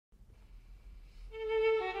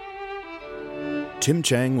Tim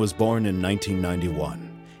Chang was born in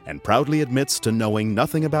 1991 and proudly admits to knowing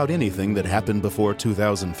nothing about anything that happened before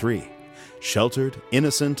 2003. Sheltered,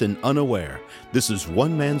 innocent, and unaware, this is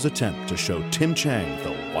one man's attempt to show Tim Chang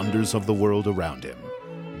the wonders of the world around him.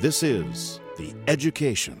 This is The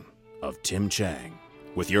Education of Tim Chang,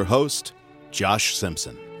 with your host, Josh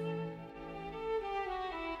Simpson.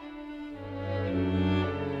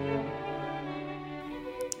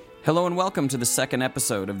 Hello and welcome to the second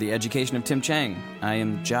episode of The Education of Tim Chang. I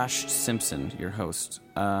am Josh Simpson, your host.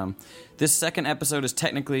 This second episode is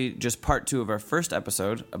technically just part two of our first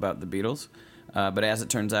episode about the Beatles, but as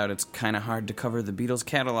it turns out, it's kind of hard to cover the Beatles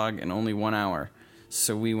catalog in only 1 hour,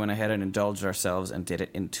 so we went ahead and indulged ourselves and did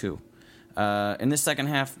it in two. In this second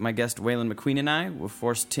half, my guest Wayland McQueen and I will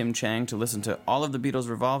force Tim Chang to listen to all of the Beatles'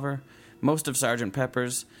 Revolver, most of Sgt.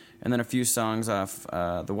 Pepper's, and then a few songs off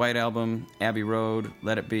the White Album, Abbey Road,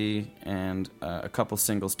 Let It Be, and a couple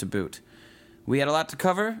singles to boot. We had a lot to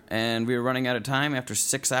cover, and we were running out of time after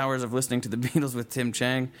 6 hours of listening to the Beatles with Tim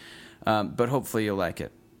Chang, but hopefully you'll like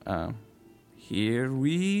it. Here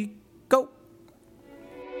we go.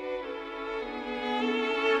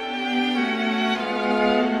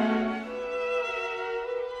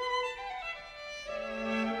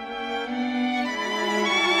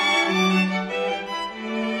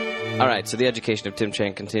 All right, so the education of Tim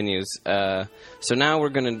Chang continues. So now we're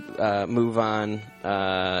going to move on,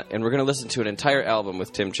 and we're going to listen to an entire album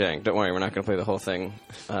with Tim Chang. Don't worry, we're not going to play the whole thing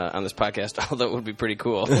on this podcast, although it would be pretty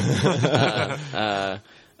cool. We're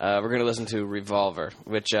going to listen to Revolver,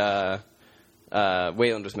 which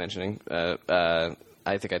Wayland was mentioning. I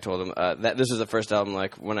think I told him that this was the first album,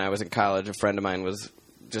 like, when I was in college, a friend of mine was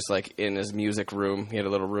just, like, in his music room. He had a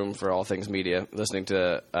little room for all things media, listening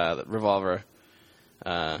to Revolver.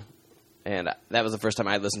 And that was the first time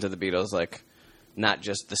I listened to the Beatles, like, not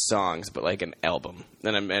just the songs, but like an album.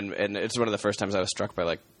 And it's one of the first times I was struck by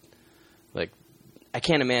like I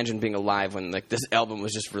can't imagine being alive when like this album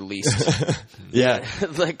was just released. Yeah,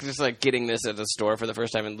 like just like getting this at the store for the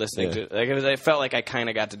first time and listening to it. Like I felt like I kind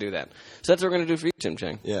of got to do that. So that's what we're gonna do for you, Tim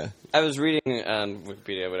Chang. Yeah, I was reading on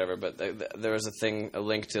Wikipedia, or whatever, but there was a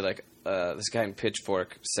link to like this guy in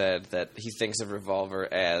Pitchfork said that he thinks of Revolver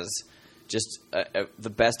as just the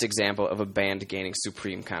best example of a band gaining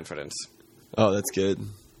supreme confidence. Oh, that's good.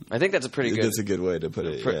 I think that's a pretty good... That's a good way to put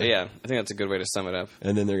it, yeah. I think that's a good way to sum it up.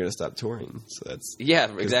 And then they're going to stop touring, so that's... Yeah,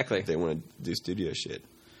 exactly. They want to do studio shit.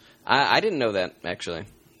 I didn't know that, actually,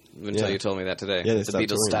 until you told me that today. Yeah, the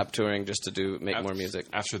Beatles stopped touring just to make more music.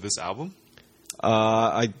 After this album?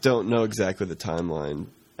 I don't know exactly the timeline.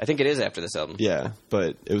 I think it is after this album. Yeah,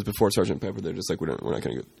 but it was before Sgt. Pepper. They're just like, we're not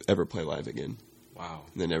going to ever play live again. Wow.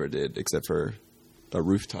 And they never did, except for a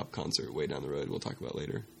rooftop concert way down the road we'll talk about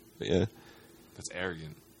later. But yeah. That's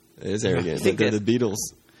arrogant. It is arrogant. They're the Beatles.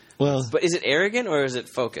 Well, but is it arrogant or is it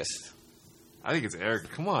focused? I think it's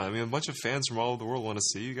arrogant. Come on. I mean, a bunch of fans from all over the world want to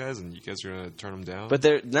see you guys, and you guys are going to turn them down? But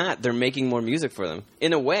they're not. They're making more music for them.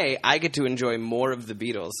 In a way, I get to enjoy more of the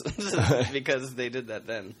Beatles because they did that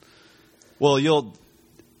then. Well, he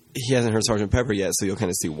hasn't heard Sgt. Pepper yet, so you'll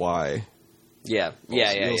kind of see why. Yeah.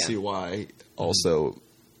 You'll see why. Also,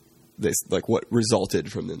 they like what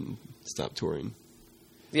resulted from them stop touring.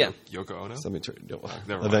 Yeah, Yoko Ono.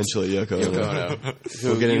 Eventually, Yoko Ono.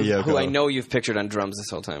 We'll get into Yoko. Who I know you've pictured on drums this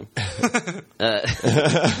whole time.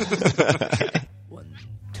 1,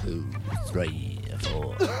 2, 3,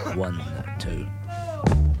 4. 1, 2.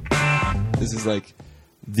 This is like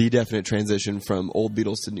the definite transition from old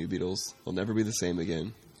Beatles to new Beatles. They'll never be the same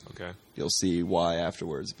again. Okay. You'll see why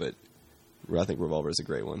afterwards, but I think Revolver is a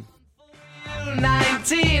great one.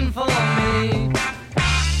 19 for me,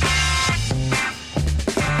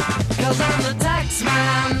 'cause I'm the tax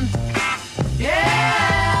man.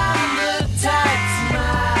 Yeah, I'm the tax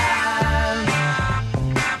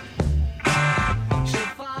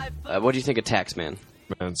man. What do you think of Tax Man?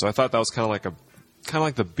 Man, so I thought that was kind of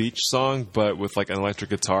like the beach song, but with like an electric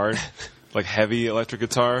guitar, like heavy electric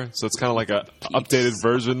guitar. So it's kind of like a updated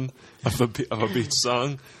version of a beach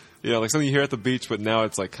song. You know, like something you hear at the beach, but now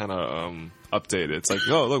it's like kind of updated. It's like,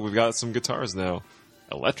 oh, look, we've got some guitars now.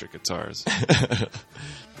 Electric guitars.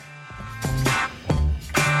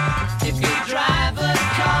 If you drive a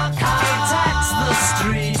car, I'll tax the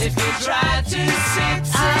street. If you try to sit,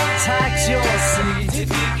 I'll tax your seat. If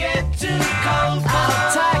you get too cold,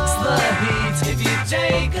 I'll tax the heat. If you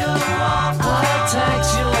take a walk, I'll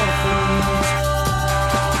tax your feet.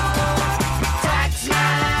 Tax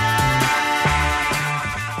man.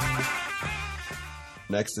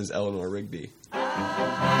 Next is Eleanor Rigby. Look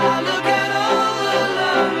at all the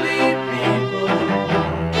lovely people.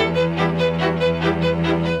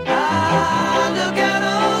 Look at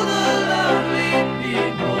all the lovely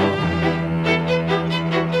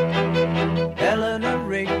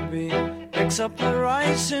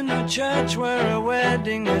church where a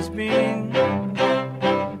wedding has been.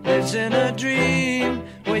 Lives in a dream,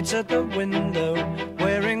 waits at the window,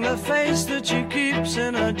 wearing the face that she keeps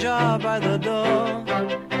in a jar by the door.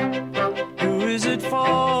 Who is it for?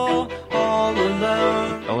 All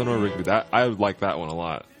alone. Eleanor Rigby. I would like that one a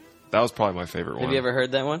lot. That was probably my favorite one. Have you ever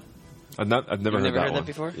heard that one? I've never You've heard never that heard one that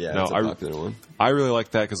before? Yeah, No, it's a popular one. I really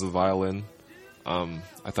like that because of the violin.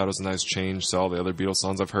 I thought it was a nice change to all the other Beatles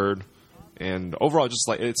songs I've heard, and overall, just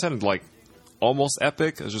like it sounded like almost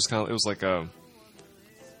epic. It was just kind of, it was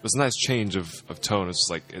a nice change of tone. It's just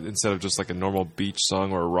like instead of just like a normal beach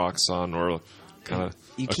song or a rock song or kind of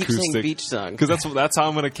You keep acoustic, saying beach song. because that's how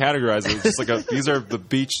I'm going to categorize it. It's just like these are the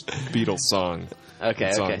beach Beatles songs.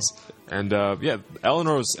 Okay. And yeah,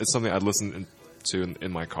 Eleanor is something I'd listen to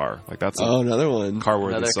in my car. Like that's Another one.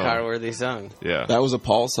 car-worthy Another song. car-worthy song. Yeah. That was a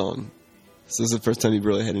Paul song. So this is the first time you've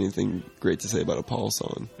really had anything great to say about a Paul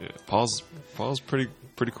song. Yeah. Paul's pretty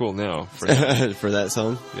cool now. For him. For that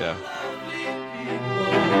song? Yeah.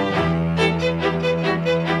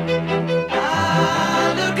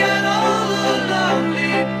 Ah, look at all the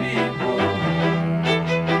lonely people.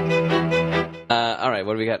 All right,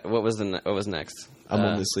 what do we got? What was next? I'm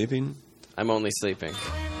Only Sleeping. I'm Only Sleeping.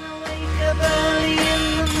 Wake up early in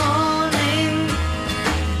the morning,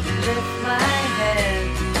 lift my head.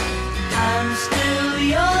 I'm still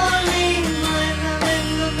yawning when I'm in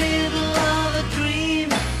the middle of a dream.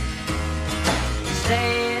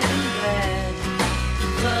 Stay in bed,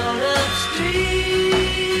 float upstream.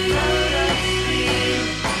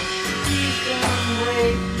 Please don't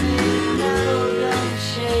wake me, no, don't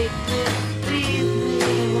shake me. Leave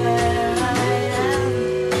me where I am.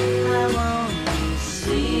 I'm only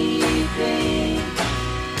sleeping.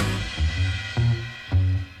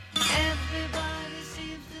 Everybody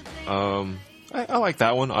seems to think I like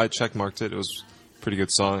that one. I checkmarked it. It was a pretty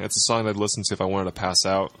good song. It's a song I'd listen to if I wanted to pass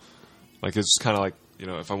out. Like it's just kind of like, you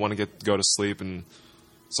know, if I want to go to sleep and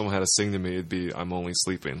someone had to sing to me, it'd be "I'm Only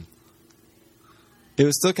Sleeping." It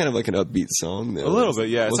was still kind of like an upbeat song, though. A little bit,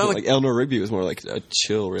 yeah. It It wasn't sounded like like- Eleanor Rigby was more like a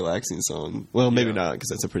chill, relaxing song. Well, maybe Yeah. not, because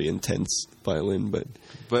that's a pretty intense violin, but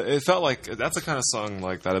But it felt like that's the kind of song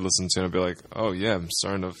like that I'd listen to and I'd be like, oh yeah, I'm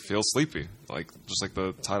starting to feel sleepy. Like just like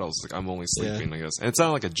the title's like "I'm Only Sleeping," Yeah. I guess. And it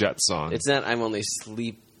sounded like a Jet song. It's not I'm Only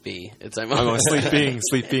Sleepy. It's I'm I'm Only only sleeping.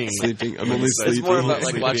 sleeping. I'm only It's sleeping. more about like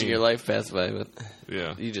Sleeping. watching your life pass by, but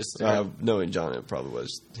Yeah. you just Knowing John, it probably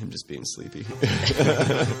was him just being sleepy. each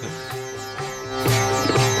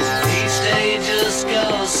day just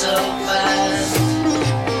goes so fast.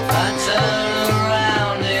 I turn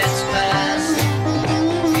around, it's past.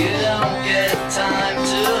 You don't get time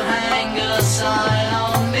to hang a sign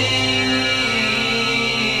on me.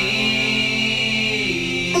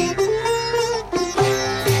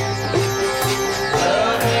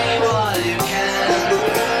 Love me while you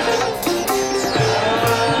can.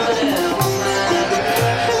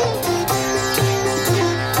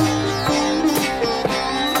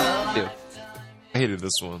 do. I hated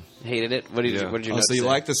this one. Hated it. What did Yeah. you Oh, notice? so you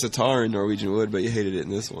like the sitar in Norwegian Wood, but you hated it in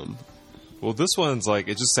this one. Well, this one's like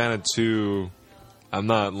it just sounded too. I'm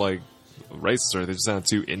not like racist or anything. It just sounded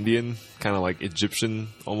too Indian, kind of like Egyptian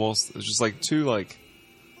almost. It's just like too like.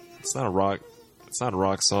 It's not a rock. It's not a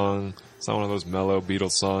rock song. It's not one of those mellow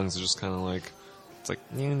Beatles songs. It's just kind of like. It's like.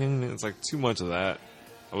 It's like too much of that.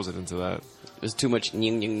 I wasn't into that. It was too much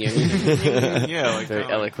nying, nying, nying. Yeah, like Very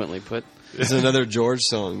eloquently put. It's another George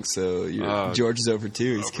song, so Oh. George is over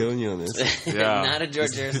too. He's killing you on this. Yeah. Not a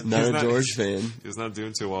George Harrison. Not He's a not- George fan. He's not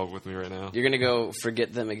doing too well with me right now. You're gonna go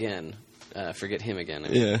forget them again. Forget him again. I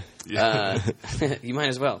mean. Yeah. You might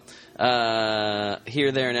as well.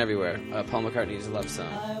 Here, there, and everywhere. Paul McCartney's love song.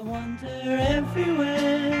 I wander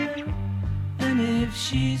everywhere, and if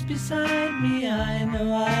she's beside me, I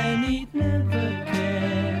know I need never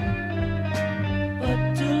care.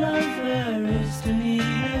 But to love her is to need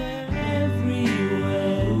her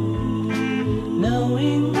everywhere,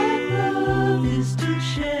 knowing that love is to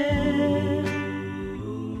share.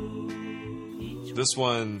 This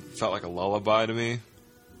one felt like a lullaby to me. It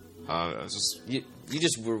was just You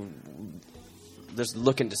just were just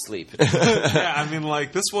looking to sleep. yeah. I mean,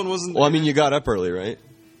 like this one wasn't. Well, I mean, you got up early, right?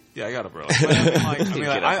 Yeah, I got up early. But I mean, Get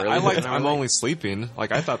up I early. liked "I'm Only Sleeping."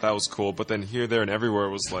 Like I thought that was cool, but then "Here, There, and Everywhere"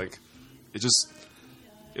 was like, it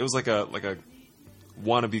was like a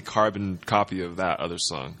wannabe carbon copy of that other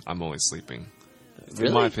song, "I'm Only Sleeping." Really?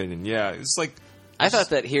 In my opinion, yeah, it's like I thought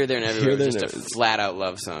that Here, There, and Everywhere Here, was There, just a and flat out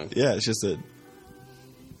love song. Yeah, it's just a.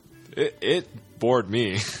 it bored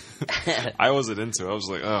me. I wasn't into it. I was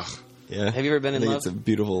like, ugh. Yeah. Have you ever been I in think love? it's a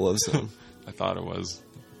beautiful love song. I thought it was.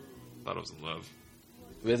 In love.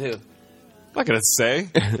 With who? I'm not gonna say.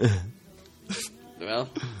 Well,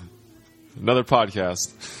 Another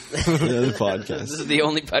podcast. Another podcast. This is the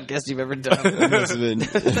only podcast you've ever done. It must have been.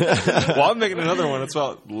 Well, I'm making another one. It's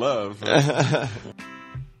about love. Here,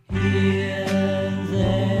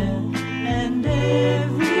 there, and everywhere.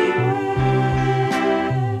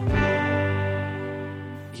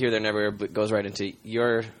 Here, There, and Everywhere goes right into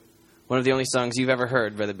one of the only songs you've ever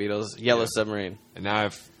heard by the Beatles, Yellow Submarine. And now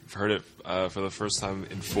I've heard it for the first time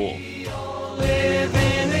in full. We all live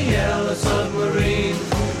in a yellow submarine.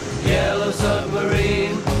 Yellow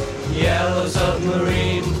submarine. Yellow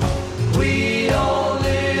submarine. We all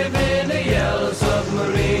live in a yellow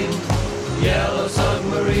submarine. Yellow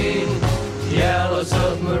submarine. Yellow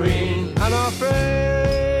submarine. And our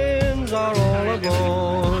friends are all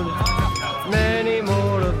aboard. Many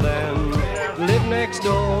more of them live next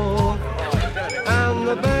door. And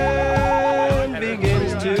the band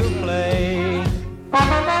begins to play.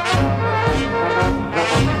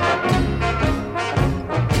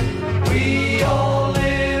 We all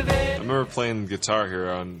live I in. remember playing Guitar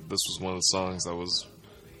Hero, and this was one of the songs that was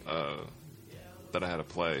that I had to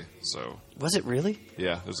play. So Was it really?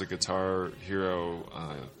 yeah, there's a Guitar Hero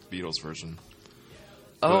Beatles version.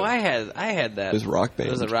 Oh, I had that. It was Rock Band.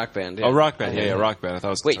 It was a Rock Band. Yeah. Oh, Rock Band. Yeah, Rock Band. I thought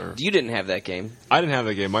it was Wait, Guitar. you didn't have that game. I didn't have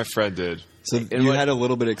that game. My friend did. So And you what- had a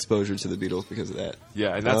little bit of exposure to the Beatles because of that.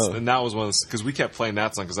 Yeah, and that was one of because we kept playing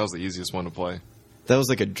that song because that was the easiest one to play. That was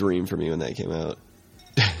like a dream for me when that came out.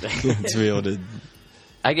 To be able to.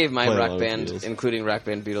 I gave my Play Rock along with Band, Beatles. including Rock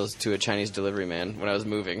Band Beatles, to a Chinese delivery man when I was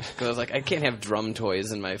moving. Because I was like, I can't have drum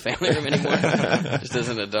toys in my family room anymore. Just as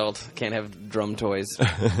an adult, can't have drum toys.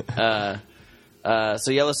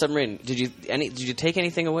 So Yellow Submarine, did you take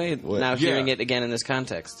anything away now hearing Yeah. it again in this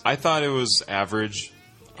context? I thought it was average.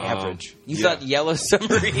 Average. You yeah. thought Yellow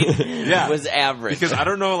Submarine was average. Because I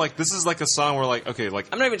don't know, like this is like a song where like okay, like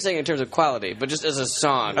I'm not even saying in terms of quality, but just as a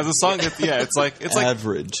song. as a song, it's like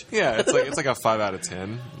Average. yeah, it's like a 5 out of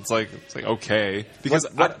 10. It's like okay because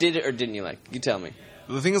What did it or didn't you like? You tell me.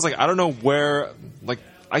 the thing is like I don't know where like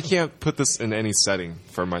I can't put this in any setting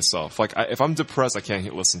for myself. Like if I'm depressed, I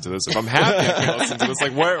can't listen to this. If I'm happy, I can't listen to this.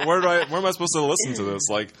 Like where am I supposed to listen to this?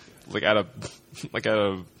 Like at a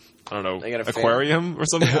I don't know, Like at a fair. aquarium or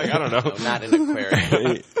something. Like, I don't know. No, not an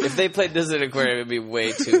aquarium. If they played this in an aquarium, it'd be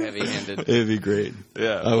way too heavy-handed. It'd be great.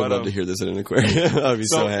 Yeah, I would but, love to hear this in an aquarium. I'd be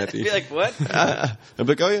so So- happy. I'd be like, what? I'd be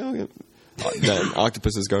like, oh yeah, okay. That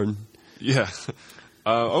Octopus's Garden. Yeah.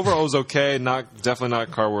 Overall, it was okay. Definitely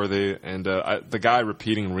not car worthy. And the guy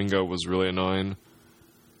repeating Ringo was really annoying.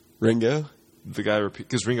 Ringo? The guy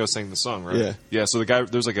because Ringo sang the song, right? Yeah. Yeah. So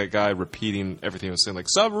there's like a guy repeating everything he was saying, like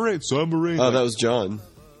submarine, submarine. Oh, Like, that was John.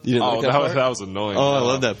 You didn't like that part? that was annoying. Oh, I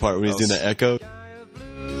love that part when he's doing the echo.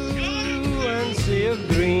 and sea of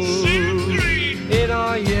green in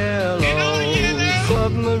our yellow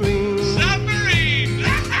submarine.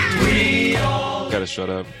 We all Gotta shut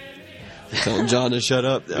up. Telling John to shut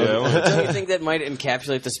up. Yeah. Don't you think that might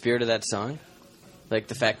encapsulate the spirit of that song? Like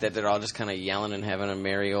the fact that they're all just kind of yelling and having a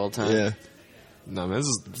merry old time? Yeah. No, man, this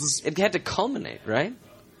is It had to culminate, right?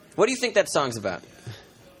 What do you think that song's about?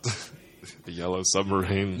 the yellow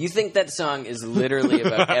submarine. You think that song is literally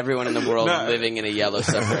about everyone in the world No. living in a yellow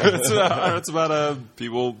submarine? it's about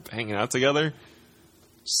people hanging out together.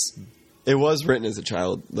 It was written as a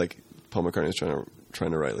child. Like Paul McCartney was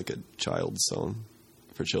trying to write like a child's song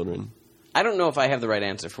for children. I don't know if I have the right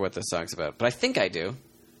answer for what this song's about, but I think I do.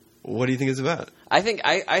 What do you think it's about? I think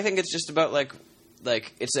it's just about like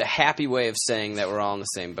it's a happy way of saying that we're all in the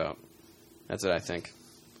same boat. That's what I think.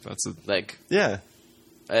 That's a Like Yeah.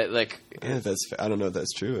 like I don't know if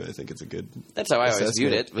that's true. I think it's a good. that's how I always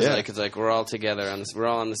viewed assessment. it. Was Yeah. like it's like we're all together on this. We're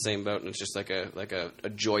all on the same boat, and it's just like a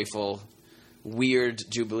joyful, weird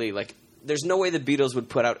jubilee. Like there's no way the Beatles would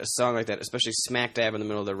put out a song like that, especially smack dab in the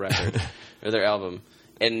middle of their record or their album,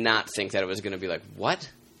 and not think that it was going to be like what?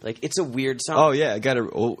 Like it's a weird song. Oh yeah,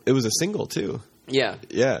 it was a single too. yeah,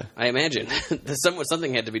 Yeah. I imagine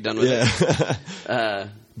something had to be done with it. Yeah.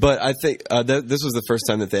 But I think this was the first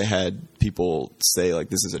time that they had people say like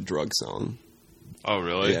this is a drug song. oh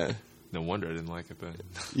really? Yeah. No wonder I didn't like it then.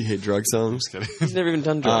 You hate drug songs? Just kidding. He's never even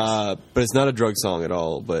done drugs. But it's not a drug song at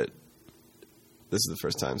all. But this is the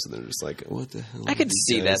first time, so they're just like, what the hell? I are could these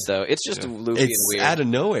see guys? that though. It's just loopy It's and weird. out of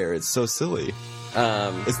nowhere. It's so silly.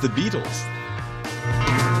 It's the Beatles.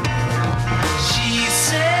 She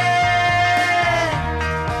said,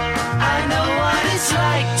 I know what it's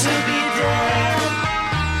like to be dead.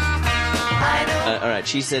 I know. All right,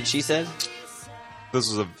 she said.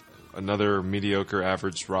 This was another mediocre,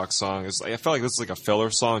 average rock song. I felt like this is like a filler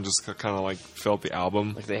song, just kind of like fill up the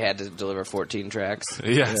album. Like they had to deliver 14 tracks.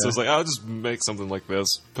 Yeah, so it's like I'll just make something like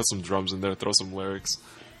this, put some drums in there, throw some lyrics,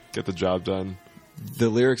 get the job done. The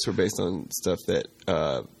lyrics were based on stuff that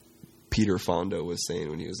Peter Fonda was saying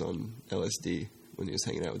when he was on LSD, when he was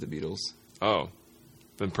hanging out with the Beatles. Oh,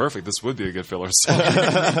 then perfect. This would be a good filler song.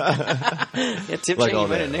 Yeah, Tim Like Chang, all you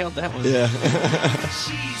might that. have nailed that one. Yeah.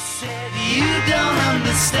 She said, you don't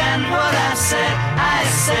understand what I said. I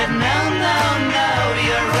said, no,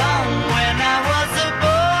 you're wrong. When I was a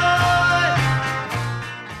boy,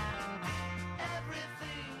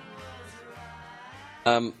 everything was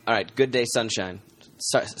right. All right, Good Day Sunshine.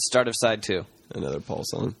 Start of side 2. Another Paul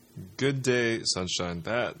song. Good Day Sunshine.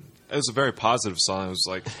 It was a very positive song. It was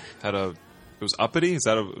like it was uppity. Was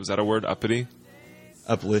that a word? Uppity.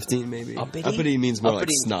 Uplifting, maybe. Uppity? Means more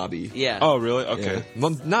Uppity. like snobby. Yeah. Oh, really? Okay. Yeah.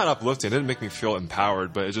 Well, not uplifting. It didn't make me feel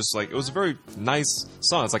empowered, but it just it was a very nice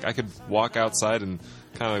song. It's like I could walk outside and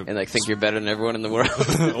kind of And like think you're better than everyone in the world.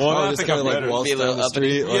 well, I just think kind I'm of like better. waltz Be a down little the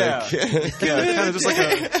street. Yeah. Yeah, kind of just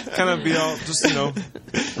kind of be all just really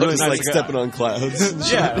Just nice. like stepping on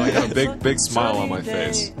clouds. Yeah, like a big smile on my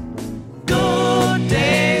face. Good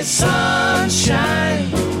day, sunshine.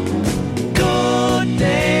 Good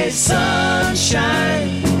day,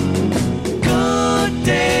 sunshine. Good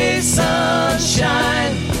day,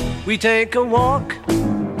 sunshine. We take a walk.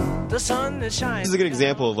 The sun is shining. This is a good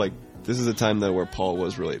example of this is a time though where Paul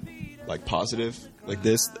was really like positive like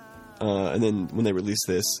this, and then when they released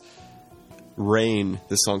this,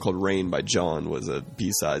 this song called Rain by John was a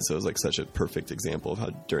B-side, so it was like such a perfect example of how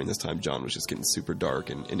during this time John was just getting super dark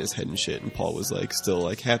and in his head and shit, and Paul was like still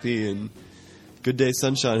like happy and good day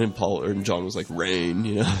sunshine, and John was like rain,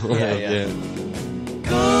 you know. Yeah.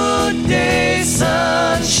 Good day,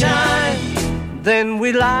 sunshine. Then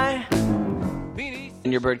we lie.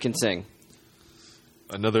 And Your Bird Can Sing.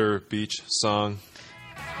 Another beach song.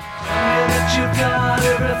 That you got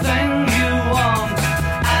everything you want,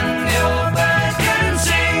 and your bird can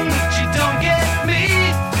sing, but you don't get me.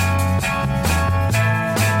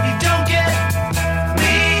 You don't get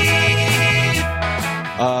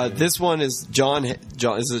me. This one is John. This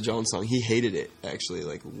is a John song. He hated it actually.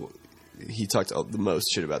 He talked the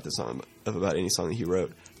most shit about this song, about any song that he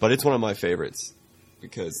wrote. But it's one of my favorites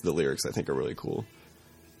because the lyrics I think are really cool.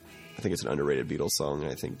 I think it's an underrated Beatles song,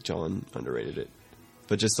 and I think John underrated it.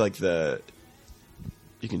 But just like you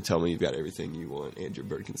can tell me you've got everything you want, and your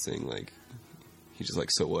bird can sing. Like he's just like,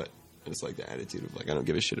 so what? And it's like the attitude of like, I don't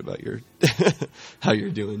give a shit about your how you're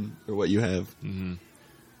doing or what you have. Mm-hmm.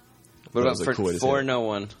 What about was a cool way to say For it. No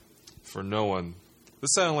One? For No One.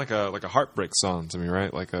 This sounded like a heartbreak song to me,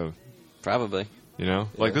 right? Probably. You know,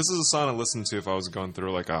 this is a song I listened to if I was going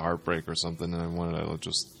through like a heartbreak or something, and I wanted to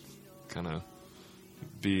just kind of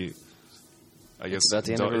be, I guess, about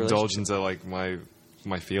the end of a indulge into like my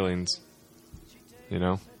feelings. You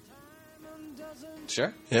know?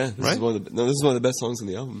 Sure. Yeah, this Right? is one of the best songs on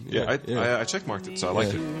the album. Yeah, I checkmarked it, so I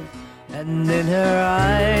liked it. And in her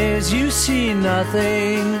eyes you see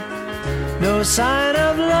nothing. No sign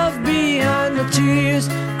of love behind the tears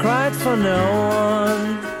cried for no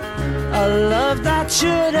one. A love that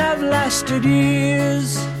should have lasted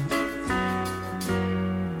years.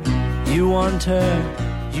 You want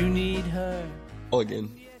her, you need her. Oh, again.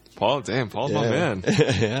 Paul's my man.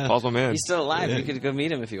 Yeah. Paul's my man. He's still alive. You could go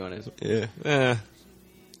meet him if you wanted. Yeah. Eh.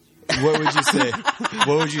 What would you say?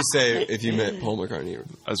 What would you say if you met Paul McCartney?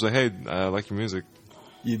 I was like, hey, I like your music.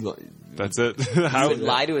 That's it. You would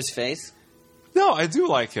lie to his face? No, I do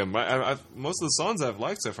like him. Most of the songs I've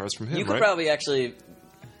liked so far is from him. You could right? probably actually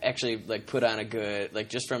like put on a good, like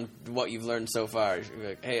just from what you've learned so far. You'd be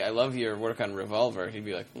like, hey, I love your work on Revolver. He'd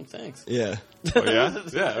be like, thanks. Yeah. Oh, yeah,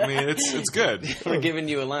 yeah. I mean, it's good. For giving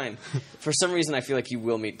you a line. For some reason, I feel like you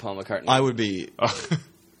will meet Paul McCartney. I would be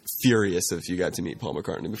furious if you got to meet Paul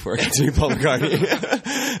McCartney before I got to meet Paul McCartney.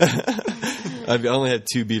 I only had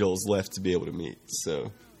 2 Beatles left to be able to meet,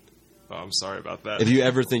 so. Oh, I'm sorry about that. If you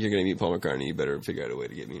ever think you're going to meet Paul McCartney, you better figure out a way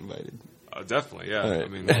to get me invited. Definitely, yeah. All right. I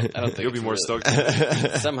mean, I don't think you'll be it's more really- stoked.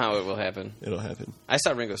 Somehow it will happen. It'll happen. I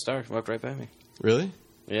saw Ringo Starr walk right by me. Really?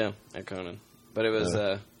 Yeah, at Conan. But it was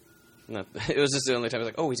not. It was just the only time I was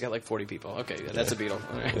like, oh, he's got like 40 people. Okay, yeah, that's a Beatle.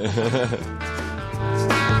 All right.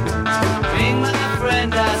 Being my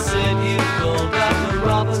friend, I said you called Dr.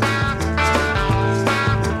 Robert.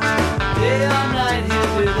 Day or night,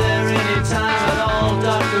 he'll be there anytime at all.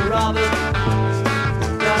 Dr. Robert,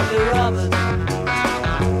 Dr. Robert.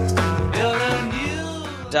 You're a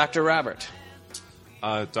new. Dr. Robert.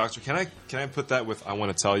 Doctor, can I put that with I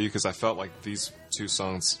Want to Tell You? Because I felt like these 2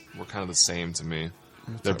 songs were kind of the same to me.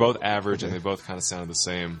 They're both average, and they both kind of sounded the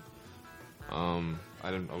same. I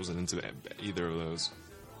wasn't into either of those,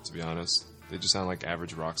 to be honest. They just sound like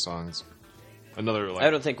average rock songs. Another, like, I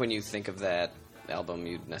don't think when you think of that album,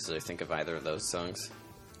 you'd necessarily think of either of those songs.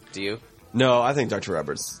 Do you? No, I think Dr.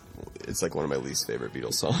 Roberts. It's like one of my least favorite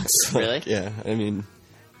Beatles songs. Really? Yeah, I mean,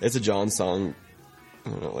 it's a John song. I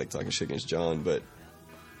don't like talking shit against John, but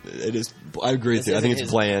it is. I agree with you. I think it's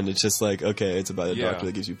bland. It's just like, okay, it's about a doctor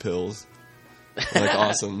that gives you pills. Like,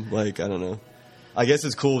 awesome. Like, I don't know. I guess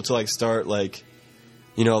it's cool to like start like,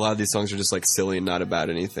 a lot of these songs are just like silly and not about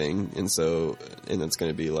anything, and it's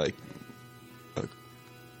going to be like,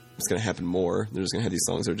 it's going to happen more. They're just going to have these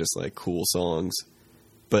songs that are just like cool songs.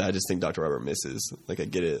 But I just think Dr. Robert misses. Like, I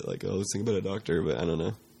get it. Like, let's think about a doctor, but I don't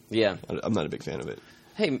know. Yeah. I'm not a big fan of it.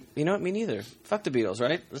 Hey, you know what? Me neither. Fuck the Beatles,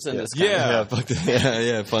 right? Let's end this. Yeah, fuck the,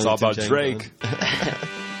 yeah. It's all about Drake.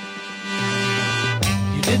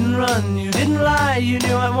 You didn't run, you didn't lie, you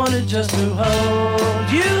knew I wanted just to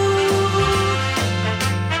hold you.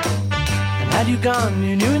 And had you gone,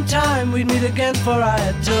 you knew in time we'd meet again, for I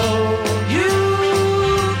had told you.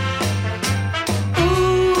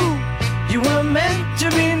 You were meant to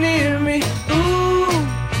be near me, ooh,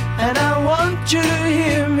 and I want you to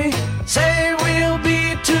hear me say we'll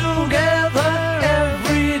be together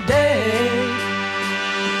every day.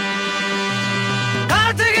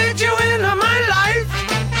 Got to get you into my life.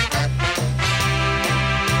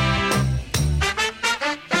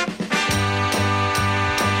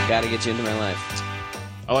 Gotta get you into my life.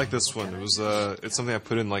 I like this one. It was it's something I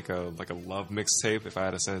put in like a love mixtape if I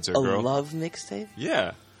had to send it to a girl. A love mixtape?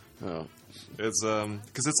 Yeah. Oh. It's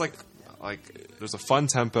because it's like there's a fun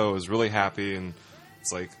tempo. It's really happy, and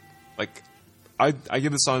it's like I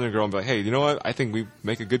give this song to a girl and be like, hey, you know what? I think we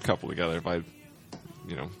make a good couple together. If I,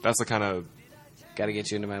 that's the kind of. Gotta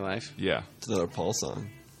get you into my life. Yeah. It's another Paul song.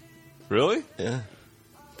 Really? Yeah.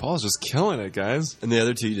 Paul's just killing it, guys. And the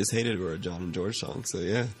other two you just hated were a John and George song. So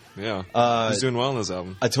yeah. Yeah. He's doing well on this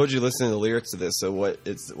album. I told you to listen to the lyrics to this. So what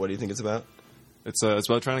do you think it's about? It's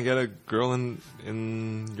about trying to get a girl in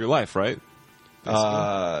your life, right?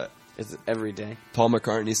 It's every day. Paul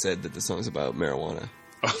McCartney said that the song's about marijuana.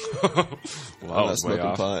 Wow, about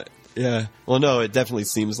smoking pot. Yeah. Well, no, it definitely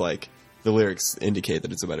seems like the lyrics indicate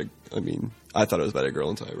that it's about I thought it was about a girl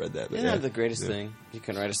until I read that. But The greatest thing. You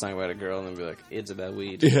can write a song about a girl and then be like, it's about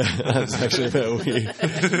weed. Yeah, it's actually about weed.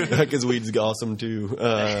 Because weed's awesome too.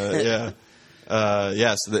 Yeah. So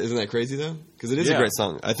isn't that crazy though? Because it is a great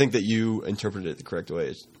song. I think that you interpreted it the correct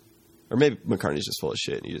way. Or maybe McCartney's just full of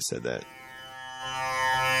shit and you just said that.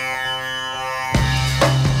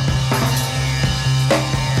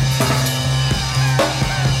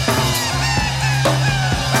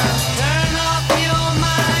 Turn off your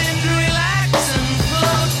mind, relax and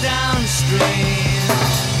float downstream.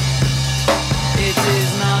 It is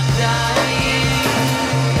not dying.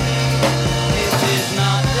 It is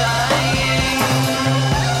not dying.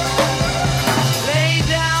 Lay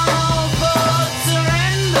down all thoughts,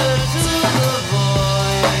 surrender to the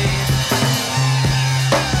void.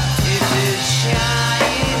 It is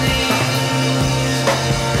shining.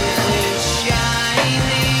 It is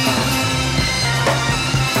shining.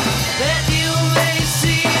 That you may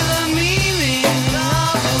see the meaning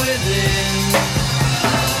of within.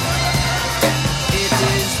 It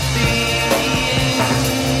is being.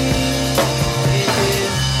 It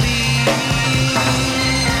is being.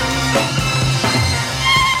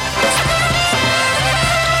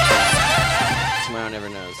 Tomorrow never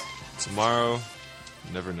knows. Tomorrow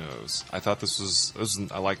never knows. I thought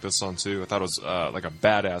I like this song too. I thought it was like a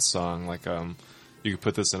badass song. Like you could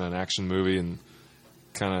put this in an action movie and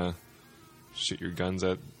kind of shoot your guns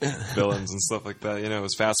at villains and stuff like that. It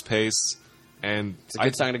was fast paced, and It's a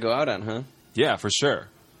good song to go out on, huh? yeah, for sure.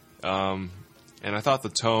 And I thought the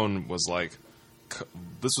tone was like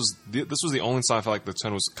this was the only song I felt like the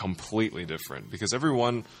tone was completely different, because every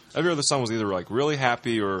other song was either like really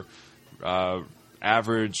happy or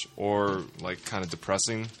average or like kind of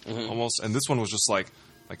depressing almost, and this one was just like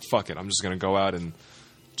fuck it, I'm just gonna go out and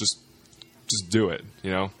just do it,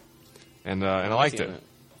 and I liked it.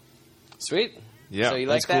 Sweet. Yeah, So you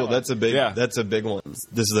like That's cool. that one? That's a big one.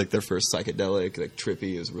 This is like their first psychedelic, like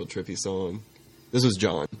trippy. It was a real trippy song. This was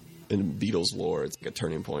John in Beatles lore. It's like a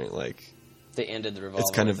turning point. Like They ended the Revolver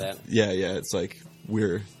it's kind with of that. yeah. It's like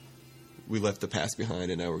we left the past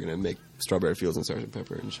behind, and now we're gonna make Strawberry Fields and Sgt.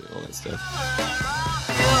 Pepper and shit, all that stuff.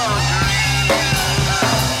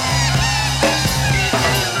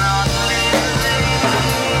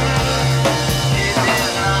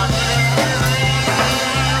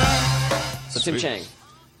 So Tim Chang,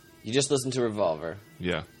 you just listened to Revolver.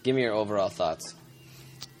 Yeah. Give me your overall thoughts.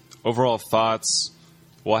 Overall thoughts.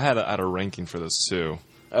 Well, I had a ranking for this too.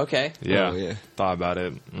 Okay. Yeah. Oh, yeah. Thought about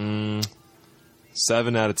it.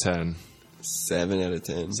 7 out of 10. 7 out of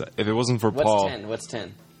 10. So if it wasn't for What's Paul, 10? What's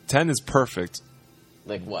 10? 10 is perfect.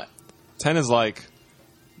 Like what? 10 is like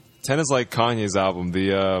 10 is like Kanye's album,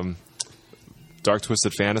 the Dark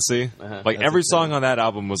Twisted Fantasy. Like That's every a 10. song on that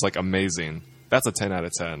album was like amazing. That's a 10 out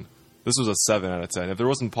of 10. This was a 7 out of 10. If there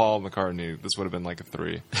wasn't Paul McCartney, this would have been like a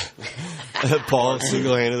 3. Paul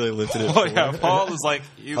single-handedly lifted it. Oh yeah, Paul was like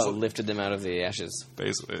Paul lifted them out of the ashes.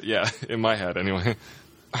 basically, yeah, in my head anyway.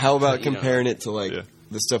 How about You know. comparing it to like Yeah.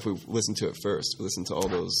 the stuff we listened to at first? We listened to all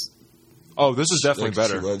those. Oh, this is definitely like,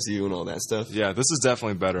 better. She Loves You and all that stuff. Yeah, this is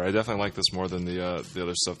definitely better. I definitely like this more than the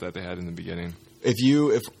other stuff that they had in the beginning. If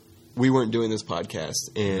we weren't doing this podcast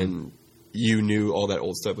and you knew all that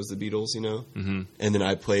old stuff was the Beatles, you know, and then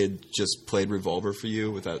I played Revolver for you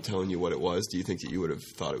without telling you what it was, do you think that you would have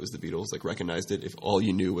thought it was the Beatles, like recognized it, if all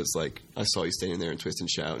you knew was like, I saw you standing there and Twist and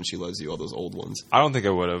Shout and She Loves You, all those old ones? I don't think I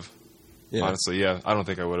would have. Yeah. Honestly, yeah, I don't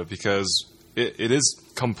think I would have because it is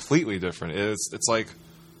completely different. It's like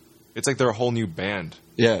they're a whole new band.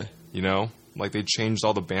 Yeah. You know, like they changed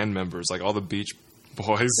all the band members, like all the Beach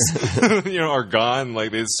Boys, are gone.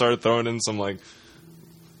 Like they started throwing in some like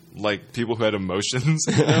people who had emotions,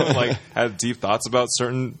 like had deep thoughts about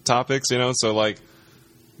certain topics, So like,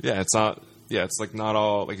 yeah, it's not. Yeah, it's like not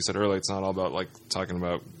all, like you said earlier. It's not all about like talking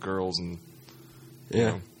about girls and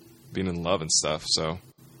being in love and stuff. So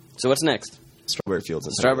what's next? Strawberry Fields.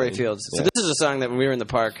 And Strawberry Submarine. Fields. So Yeah. this is a song that when we were in the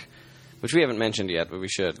park, which we haven't mentioned yet, but we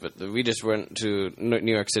should. But we just went to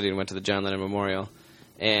New York City and went to the John Lennon Memorial,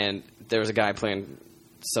 and there was a guy playing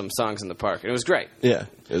some songs in the park, and it was great. Yeah,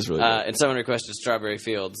 it was really good. And someone requested Strawberry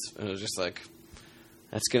Fields, and it was just like,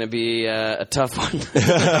 that's going to be a tough one.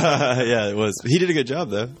 Yeah, it was. He did a good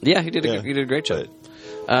job, though. Yeah, he did a great job.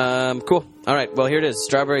 Cool. All right, well, here it is.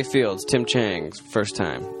 Strawberry Fields, Tim Chang's first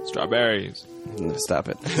time. strawberries. Stop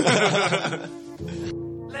it.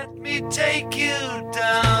 Let me take you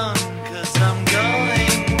down, 'cause I'm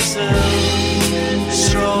going to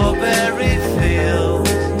Strawberry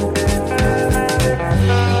Fields.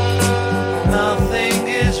 Nothing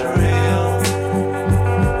is real,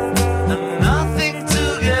 and nothing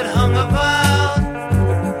to get hung about.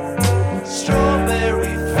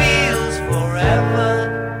 Strawberry Fields forever.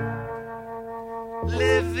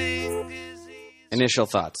 Living is easy. Initial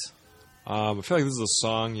thoughts. I feel like this is a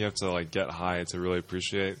song you have to like get high to really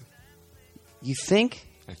appreciate. You think?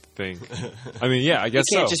 I think. I mean, yeah, I guess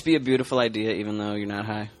It can't so. just be a beautiful idea even though you're not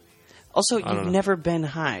high. Also, don't you've know. never been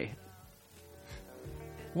high.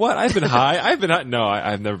 What? I've been high. I've been high. No,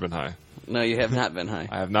 I've never been high. No, you have not been high.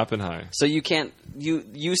 I have not been high. So you can't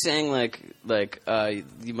you saying like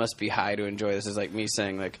you must be high to enjoy this is like me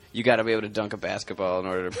saying like you got to be able to dunk a basketball in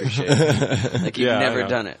order to appreciate it. Like you've Yeah, I never know.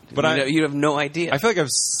 done it. But you have no idea. I feel like I've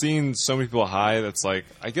seen so many people high that's like,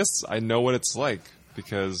 I guess I know what it's like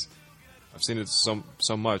because I've seen it so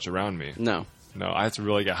much around me. No. No, I have to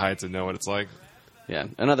really get high to know what it's like. Yeah,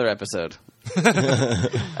 another episode.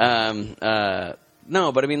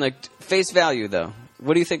 No, but I mean like face value though.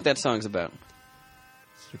 What do you think that song's about?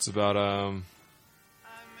 It's about,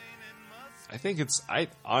 I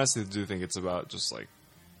honestly do think it's about just like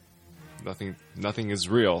nothing is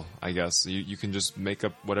real, I guess. You can just make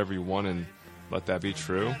up whatever you want and let that be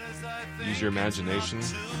true. Use your imagination.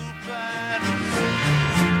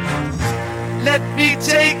 Let me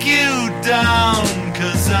take you down,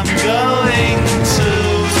 'cause I'm going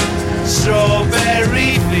to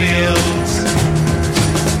Strawberry Fields.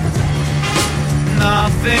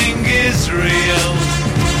 Nothing is real,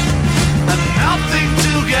 and nothing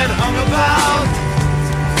to get hung about.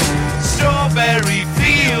 Strawberry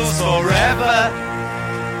Fields forever.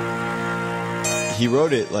 He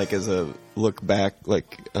wrote it like as a look back,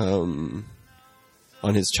 like on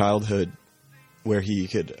his childhood, where he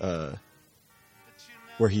could,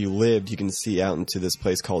 where he lived. You can see out into this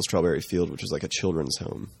place called Strawberry Field, which is like a children's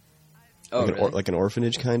home, Oh, like, really? like an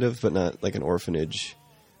orphanage, kind of, but not like an orphanage.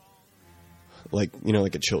 Like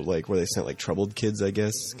like like where they sent like troubled kids, I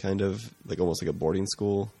guess, kind of like almost like a boarding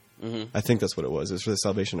school. Mm-hmm. I think that's what it was. It was for the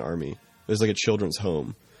Salvation Army. It was like a children's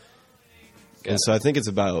home, and so I think it's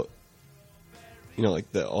about like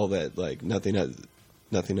all that like nothing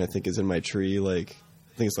I think is in my tree. Like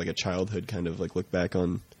I think it's like a childhood kind of like look back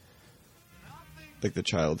on like the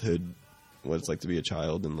childhood, what it's like to be a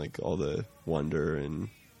child, and like all the wonder and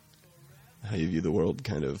how you view the world,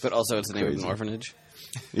 kind of. But also it's the name of an crazy. orphanage.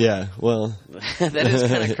 Yeah, well, That is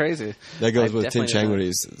kind of crazy. that goes I with Tim definitely Chang, don't- what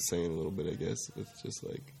he's saying a little bit, I guess. It's just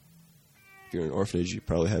like, if you're in an orphanage, you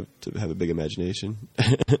probably have to have a big imagination.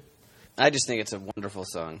 I just think it's a wonderful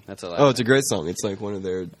song. That's all. Oh, it's a great song. It's like one of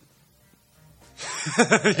their.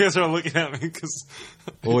 You guys are looking at me because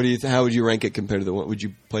Well, what do you? How would you rank it compared to the one? Would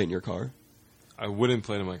you play it in your car? I wouldn't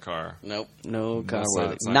play it in my car. Nope, no car It's not-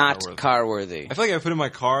 worthy. it's not Not car-worthy. car worthy. I feel like if I put it in my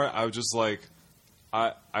car, I would just like,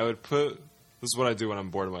 I would put This is what I do when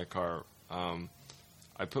I'm bored in my car.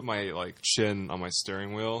 I put my chin on my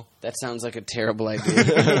steering wheel. That sounds like a terrible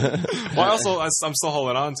idea. Well, I'm still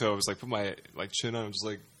holding on to it. I was put my chin on, just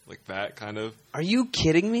like that kind of. Are you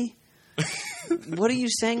kidding me? What are you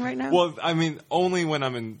saying right now? Well, I mean, only when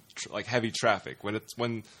I'm in heavy traffic. When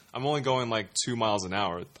I'm only going 2 miles an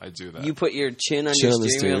hour, I do that. You put your chin on your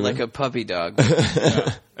steering wheel like a puppy dog.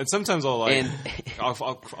 Yeah. And sometimes I'll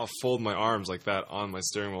fold my arms like that on my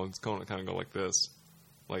steering wheel and kind of go like this.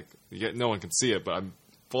 No one can see it, but I'm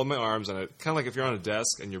folding my arms, and it kind of if you're on a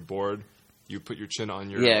desk and you're bored, you put your chin on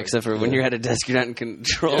your... Yeah, except for when you're at a desk, you're not in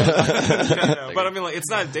control. Yeah, but I mean, it's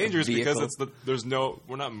not dangerous vehicle. because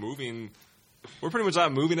we're not moving. We're pretty much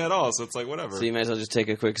not moving at all, so it's whatever. So you might as well just take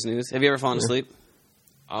a quick snooze. Have you ever fallen asleep?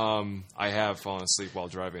 I have fallen asleep while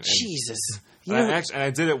driving. And, Jesus. And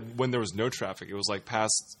I did it when there was no traffic. It was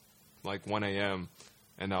past 1 a.m.,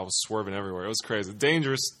 and I was swerving everywhere. It was crazy.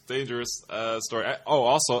 Dangerous story.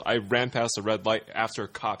 Also, I ran past a red light after a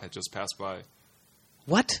cop had just passed by.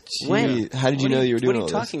 What? Gee, When? how did you know you were doing all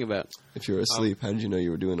this? What are you talking about? If you were asleep, how did you know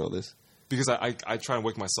you were doing all this? Because I try and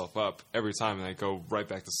wake myself up every time, and I go right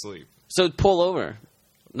back to sleep. So pull over.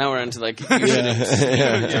 Now we're into you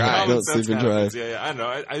shouldn't drive. Don't sleep and drive. Yeah, I don't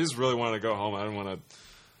know. I just really wanted to go home. I didn't want to.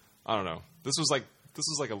 I don't know. This was like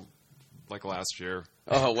last year.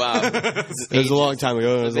 Oh wow! It was a long time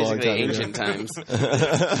ago. It was a long time ancient times.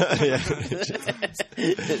 Yeah,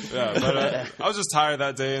 but I was just tired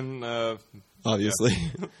that day, and obviously,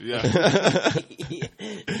 yeah.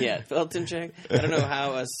 Yeah. Well, Tim Chang, I don't know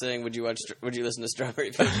how us saying would you listen to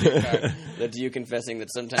Strawberry Fields in your car led to you confessing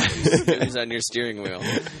that sometimes you snooze on your steering wheel.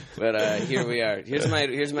 But here we are. Here's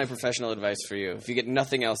my professional advice for you. If you get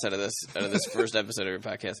nothing else out of this first episode of your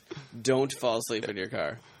podcast, don't fall asleep in your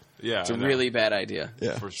car. Yeah, it's a really bad idea.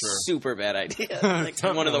 Yeah, for sure. Super bad idea.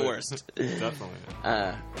 One of the worst. Definitely.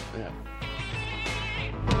 Yeah.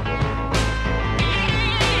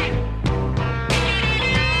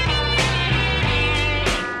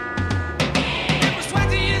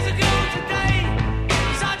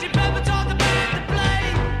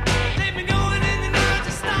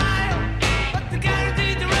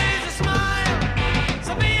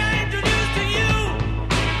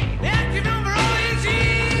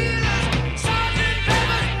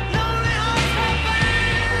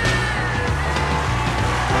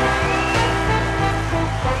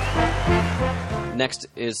 Next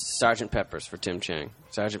is Sgt. Pepper's for Tim Chang.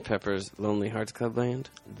 Sgt. Pepper's Lonely Hearts Club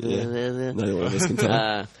Band. Yeah. Neither one of us can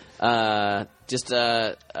tell.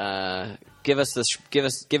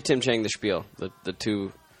 Give Tim Chang the spiel,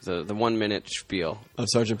 the 1 minute spiel Of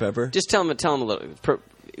Sgt. Pepper? Just tell him a little.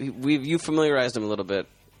 You familiarized him a little bit.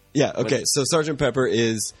 Yeah. Okay. So Sgt. Pepper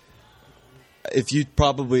is, if you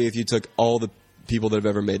took all the people that have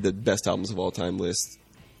ever made the best albums of all time list,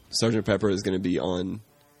 Sgt. Pepper is going to be on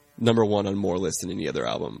number one on more lists than any other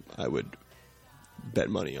album I would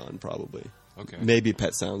bet money on, probably. Okay. Maybe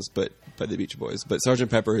Pet Sounds, but by the Beach Boys. But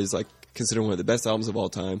Sgt. Pepper is considered one of the best albums of all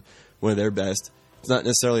time, one of their best. It's not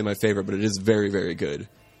necessarily my favorite, but it is very, very good.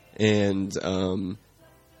 And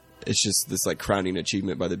it's just this crowning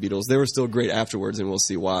achievement by the Beatles. They were still great afterwards, and we'll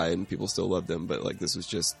see why, and people still love them, but this was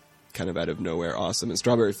just kind of out of nowhere awesome. And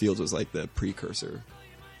Strawberry Fields was the precursor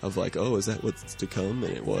of oh, is that what's to come?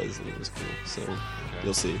 And it was cool. So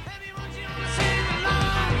you'll see.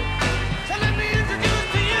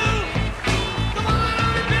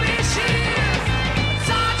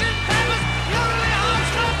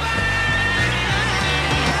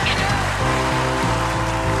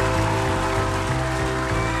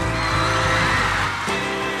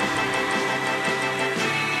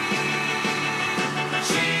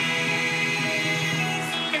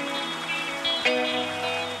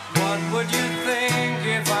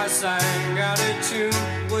 Sang out a tune,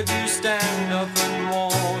 would you stand up and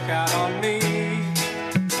walk out on me?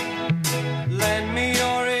 Lend me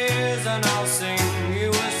your ears and I'll sing you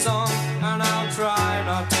a song, and I'll try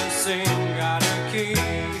not to sing out of key.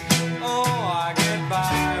 Oh, I get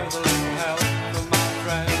by with a little help from my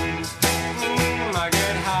friends. I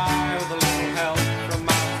get high with a little help from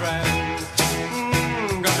my friends.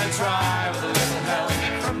 Gonna try with a little help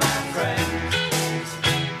from my friends.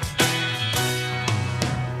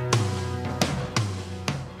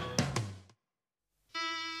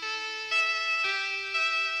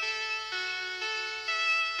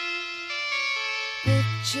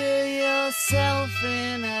 Picture yourself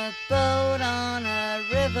in a boat on a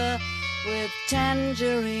river with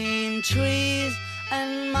tangerine trees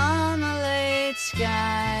and marmalade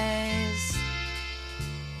skies.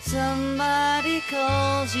 Somebody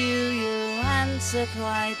calls you, you answer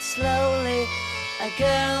quite slowly, a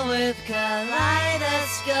girl with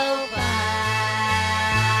kaleidoscope eyes.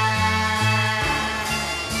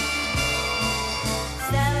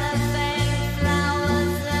 Cellophane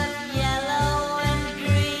flowers of yellow and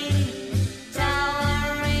green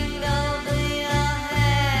towering over your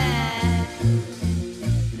head.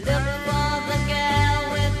 Look for the girl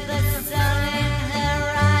with the sun in her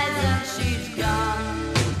eyes and she's gone.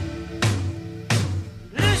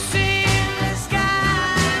 Lucy in the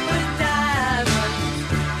sky with diamonds.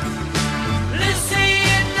 Lucy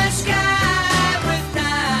in the sky with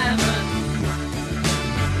diamonds.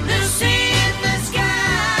 Lucy in the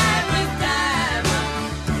sky with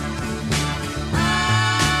diamonds.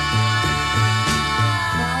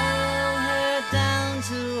 Follow her down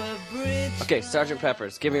to a bridge. Okay, Sgt.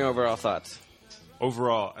 Pepper's. Give me your overall thoughts.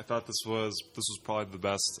 Overall, I thought this was probably the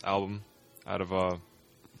best album out of all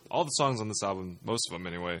the songs on this album. Most of them,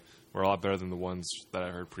 anyway, were a lot better than the ones that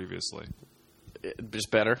I heard previously.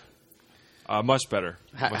 Just better? Much better.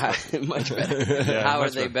 Much better. Yeah, How are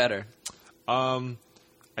much they better? I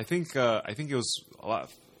think it was a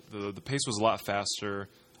lot. The pace was a lot faster.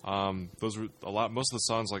 Those were a lot. Most of the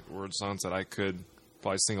songs were songs that I could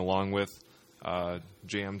probably sing along with,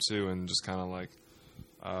 jam to, and just kind of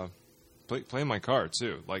play in my car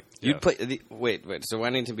too. You'd play. Wait. So we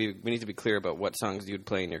need to be clear about what songs you'd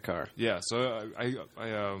play in your car. Yeah. So we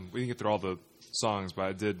didn't get through all the songs, but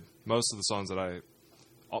I did most of the songs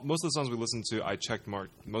most of the songs we listened to. I checked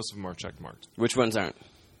marked. Most of them are check marked. Which ones aren't?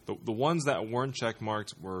 The ones that weren't check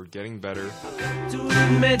marked were Getting Better. To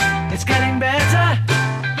admit it's getting better, a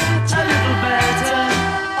little better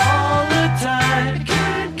all the time.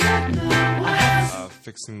 Can't get no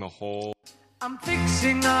Fixing the Hole. I'm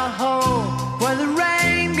fixing a hole where the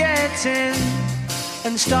rain gets in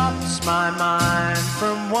and stops my mind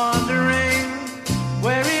from wandering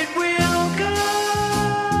where it will go.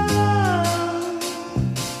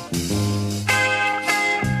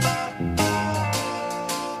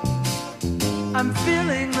 I'm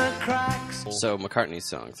filling the cracks. So McCartney's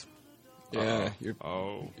songs. Yeah, you're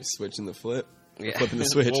switching the flip. Yeah. Flipping the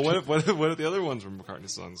switch. Well, what if the other ones were McCartney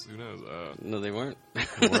songs? Who knows? No, they weren't.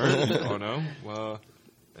 Weren't? Oh no. Well,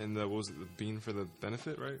 and what was it? The Bean for the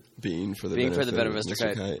Benefit, right? Bean for the Being benefit for the better of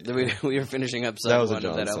Mr. Kite. We were finishing up side That was a one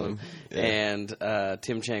of that John album, song. Yeah. and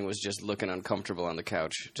Tim Chang was just looking uncomfortable on the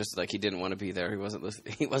couch, just like he didn't want to be there. He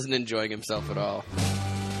wasn't enjoying himself at all.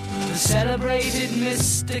 The celebrated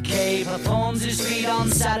Mr. K performs his feat on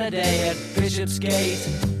Saturday at Bishopsgate.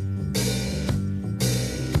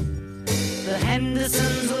 The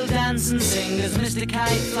Hendersons will dance and sing as Mr. Kite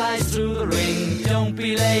flies through the ring. Don't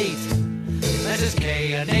be late. Mrs.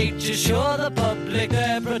 K and H assure the public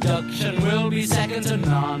their production will be second to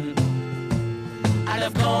none. And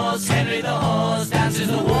of course, Henry the Horse dances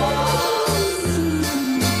the waltz.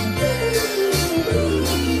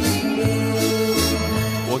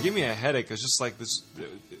 Well, it gave me a headache. It's just like this.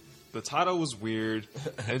 The title was weird,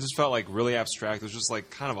 and it just felt really abstract. It was just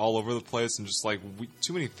kind of all over the place, and just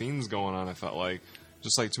too many themes going on. I felt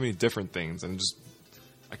just too many different things, and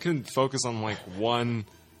I couldn't focus on one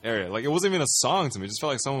area. It wasn't even a song to me. It just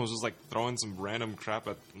felt like someone was just throwing some random crap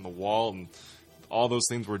on the wall, and all those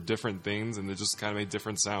things were different things, and they just kind of made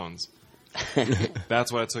different sounds.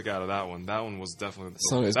 That's what I took out of that one. That one was definitely The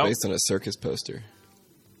song is based on a circus poster.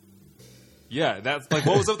 Yeah, that's what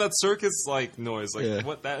was up with that circus noise? Yeah.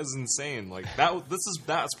 What? That is insane.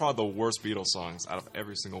 That's probably the worst Beatles songs out of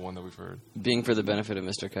every single one that we've heard. Being for the benefit of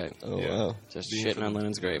Mr. Kite. Oh, Yeah. wow. Just Being shitting for on the-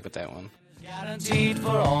 Lennon's grave with that one. Guaranteed for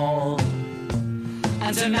all.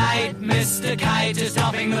 And tonight, Mr. Kite is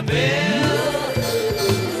topping the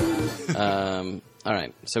bill. All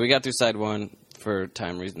right, so we got through side one. For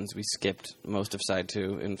time reasons, we skipped most of side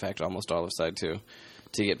two. In fact, almost all of side two,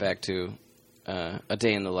 to get back to A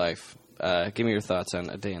Day in the Life. Give me your thoughts on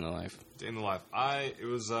A Day in the Life. Day in the Life. It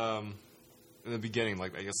was in the beginning, I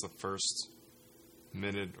guess the first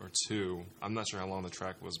minute or two. I'm not sure how long the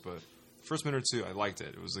track was, but the first minute or two, I liked it.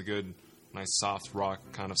 It was a good, nice soft rock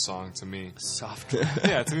kind of song to me. Soft.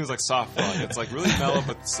 Yeah, to me it was soft rock. It's really mellow,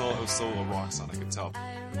 but it was still a rock song. I could tell.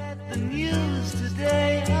 I read the news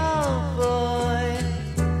today, oh boy,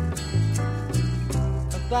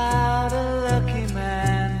 about a lucky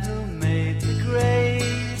man who made the grade.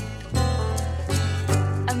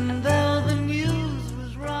 And though the news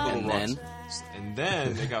was wrong, And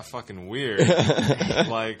then it got fucking weird.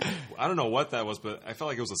 I don't know what that was, but I felt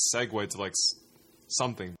like it was a segue to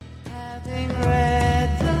something. having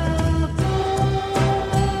read the book,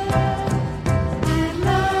 I'd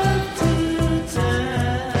love to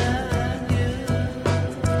turn you.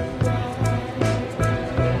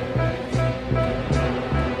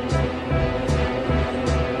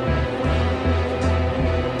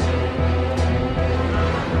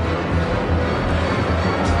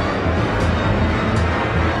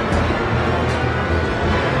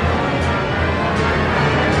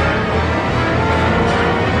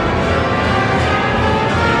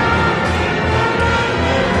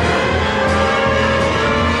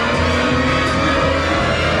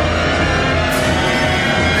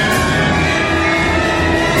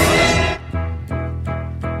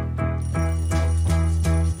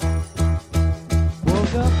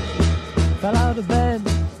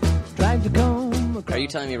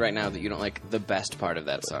 telling me right now that you don't like the best part of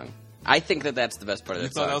that song? I think that that's the best part of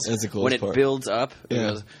that thought song. That's the coolest when it part. builds up, Yeah. it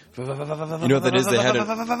goes... You know what that is?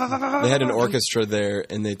 They had an orchestra there,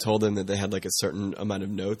 and they told them that they had like a certain amount of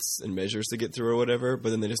notes and measures to get through or whatever. But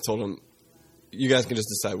then they just told them, "You guys can just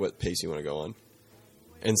decide what pace you want to go on."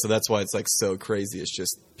 And so that's why it's like so crazy. It's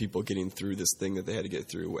just people getting through this thing that they had to get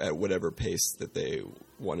through at whatever pace that they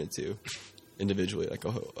wanted to, individually, like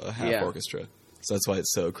a half orchestra. So that's why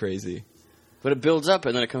it's so crazy. But it builds up,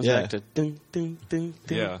 and then it comes Yeah. back to... Dun, dun, dun,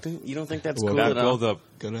 dun, Yeah. dun. You don't think that's Well, cool That at all? build up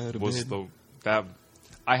Got out of was bed. that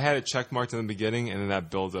I had it check marked in the beginning, and then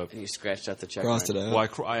that build up. And you scratched out the check Crossed mark. it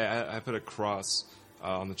out. Well, I put a cross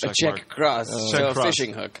on the check A check mark. cross. Check So a cross.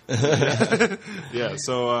 fishing hook. Yeah,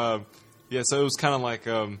 so it was kind of like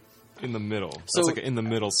in the middle. So So- it's like an in the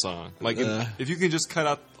middle song. Like if you can just cut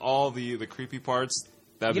out all the creepy parts,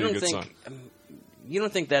 that'd You be a don't good think... song. You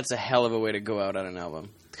don't think that's a hell of a way to go out on an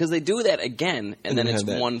album? Because they do that again, and then then it's have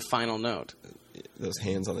that- one final note. Those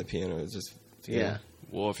hands on the piano is just Yeah.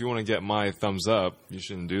 Well, if you want to get my thumbs up, you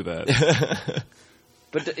shouldn't do that.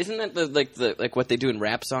 But isn't that the what they do in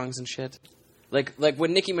rap songs and shit? Like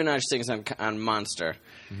when Nicki Minaj sings on Monster,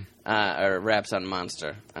 or raps on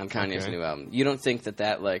Monster on Kanye's Okay. new album. You don't think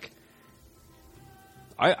that like...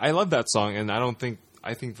 I love that song, and I don't think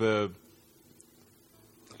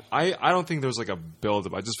there's like a build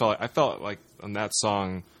up. I felt like on that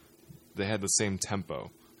song they had the same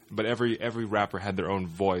tempo, but every rapper had their own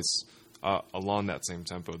voice along that same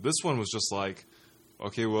tempo. This one was just like,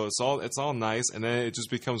 okay, well it's all nice, and then it just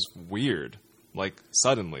becomes weird, like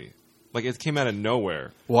suddenly, like it came out of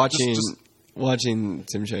nowhere. watching Just-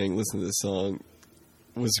 Tim Chang listen to this song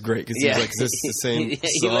was great because Yeah. he was like, "Is this the same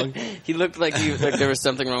song?" He looked like there was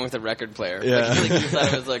something wrong with the record player. Yeah. Like he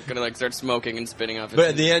thought it was like gonna like start smoking and spinning off his But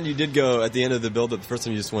at the end, you did go at the end of the build-up. The first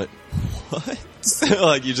time, you just went, "What?"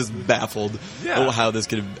 Like you just baffled. Yeah. How this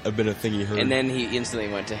could have been a thing you heard. And then he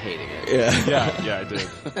instantly went to hating it. yeah, Yeah, I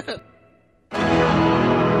did.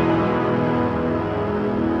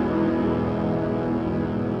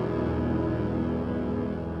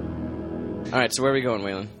 All right, so where are we going,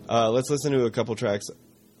 Wayland? let's listen to a couple tracks.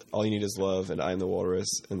 All You Need Is Love and I Am the Walrus,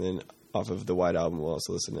 and then off of the White Album, we'll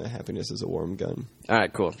also listen to Happiness Is a Warm Gun. All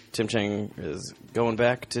right, cool. Tim Chang is going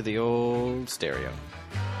back to the old stereo.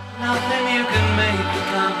 Nothing you can make that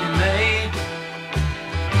can't be made.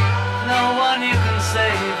 No one you can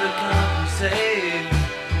save that can't be saved.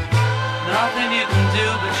 Nothing you can do,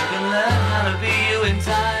 but you can learn how to be you in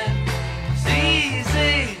time. It's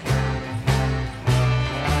easy.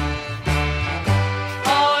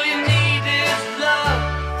 All you need is love.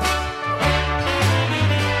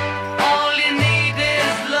 All you need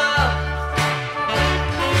is love.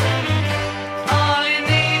 All you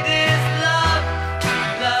need is love.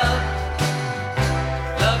 Love.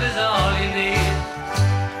 Love is all you need.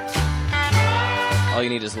 All you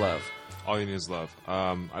need is love. All You Need Is Love.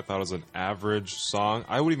 I thought it was an average song.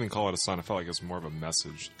 I wouldn't even call it a song. I felt like it was more of a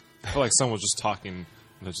message. I felt like someone was just talking, and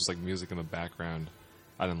there's just like music in the background.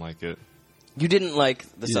 I didn't like it. You didn't like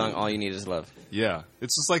the song "All You Need Is Love." Yeah,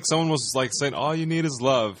 it's just like someone was like saying, "All you need is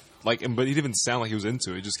love," like, but he didn't even sound like he was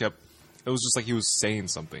into it. He just kept. It was just like he was saying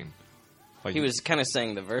something. Like He was kind of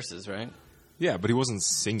saying the verses, right? yeah, but he wasn't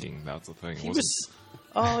singing. That's the thing. It He wasn't- was.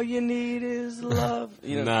 All you need is love.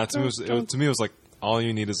 You know, Nah, to me it was like all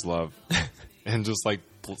you need is love, and just like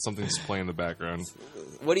something just playing in the background.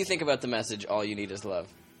 What do you think about the message? All you need is love.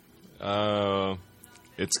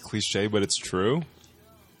 It's cliche, but it's true.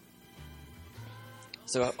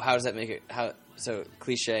 So how does that make it? So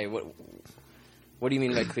cliche? What do you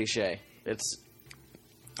mean by cliche? It's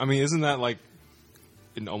I mean, isn't that like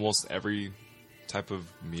in almost every type of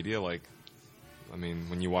media? Like, I mean,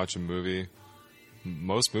 when you watch a movie,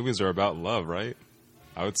 most movies are about love, right?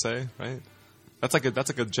 I would say, right? That's like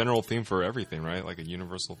a general theme for everything, right? Like a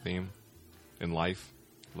universal theme in life,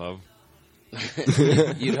 love.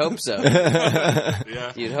 you'd hope so.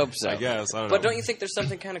 Yeah, You'd hope so. I guess. I don't But know. don't you think there's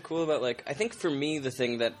something kind of cool about, like, I think for me the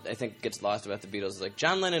thing that I think gets lost about the Beatles is like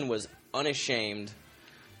John Lennon was unashamed.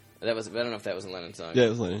 I don't know if that was a Lennon song. Yeah, it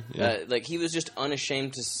was Lennon. Yeah. Like he was just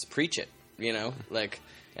unashamed to preach it, you know. Like,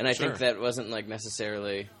 and I think Sure. that wasn't like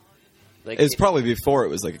necessarily like It's probably before it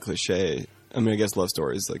was like a cliche. I mean, I guess love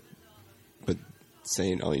stories, like, but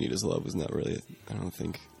saying all you need is love was not really, I don't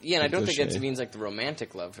think. yeah, and I don't think cliche. it means like the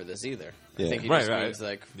romantic love for this either. I Yeah. think it Right, just right. means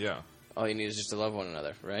like Yeah, all you need is just to love one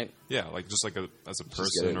another, right? yeah, like just like as a Just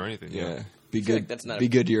person get it. or anything. Yeah. Be feel good. like that's not be a-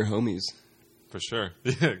 good to your homies. For sure.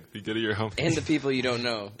 Yeah, be good at your home. And the people you don't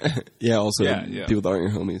know. Yeah, also Yeah, yeah. people that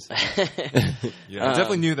aren't your homies. Yeah, I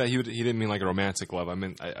definitely knew that he didn't mean like a romantic love. I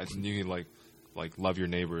mean, I knew he like like love your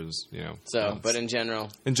neighbors, you know. So, but in general,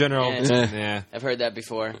 yeah, I've heard that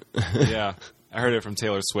before. yeah. I heard it from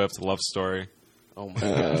Taylor Swift, Love Story. Oh my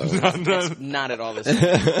God. That's not at all the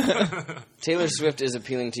same. Taylor Swift is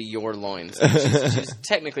appealing to your loins. She's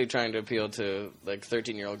technically trying to appeal to like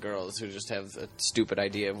 13-year-old girls who just have a stupid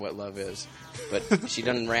idea of what love is. But she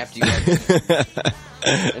done wrapped you up.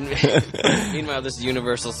 And meanwhile, this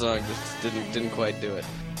universal song just didn't quite do it.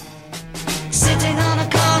 Sitting on a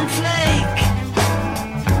cornflake,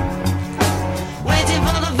 waiting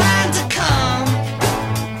for the van to come.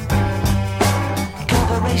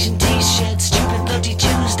 Corporation t-shirt, stupid bloody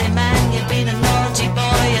Tuesday, man. You've been a naughty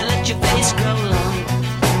boy, you let your face grow long.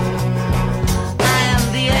 I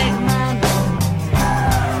am the Eggman,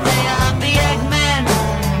 they are the Eggmen.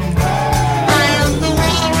 I am the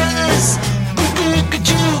Walrus,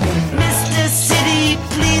 Mr. City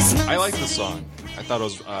Policeman. I like this song. I thought it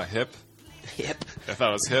was hip. Hip. I thought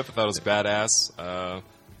it was hip. I thought it was badass.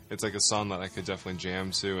 It's like a song that I could definitely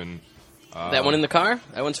jam to. And That one in the car?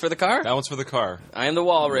 That one's for the car? that one's for the car. I am the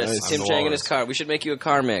Walrus. Nice. Tim I'm the Chang in his Walrus. car. We should make you a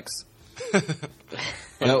car mix. I'm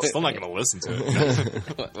still not going to listen to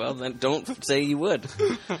it. Well, then don't say you would.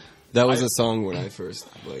 That was a song when I first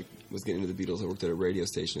was getting into the Beatles. I worked at a radio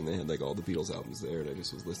station and they had like all the Beatles albums there, and I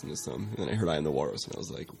just was listening to some. And then I heard "I Am the Walrus" and I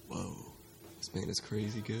was like, "Whoa, this man is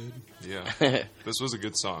crazy good." Yeah, this was a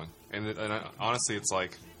good song, honestly, it's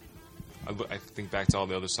like I think back to all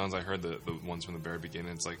the other songs I heard, the ones from the very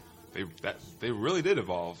beginning. It's like they really did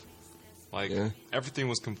evolve. Like everything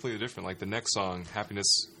was completely different. Like the next song,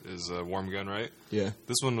 "Happiness Is a Warm Gun," right? Yeah.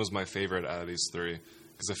 This one was my favorite out of these three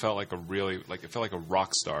because it felt like it felt like a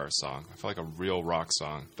rock star song. I felt like a real rock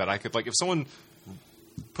song that I could if someone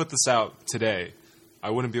put this out today,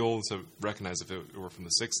 I wouldn't be able to recognize if it were from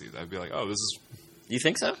the '60s. I'd be like, oh, this is. You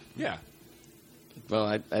think so? Yeah. Well,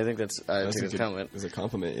 I think that's a compliment. It's a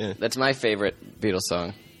compliment, yeah. That's my favorite Beatles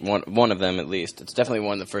song. One of them, at least. It's definitely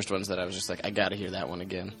one of the first ones that I was just like, I got to hear that one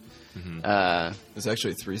again. Mm-hmm. There's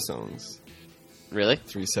actually 3 songs. Really?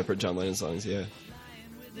 3 separate John Lennon songs, yeah.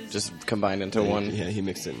 Just combined into one. Yeah, he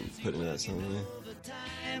mixed it and put it into that song, yeah.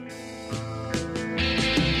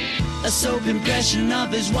 A soap impression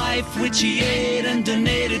of his wife, which he ate and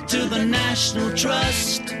donated to the National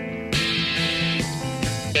Trust.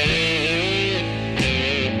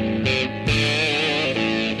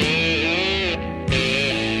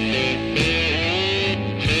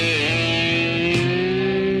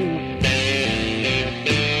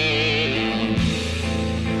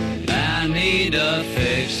 I need a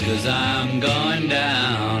fix, 'cause I'm going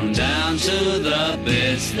down to the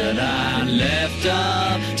bits that I left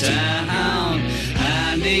uptown.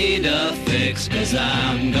 I need a fix, 'cause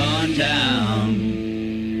I'm going down.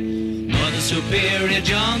 Mother Superior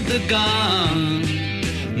jumped the gun.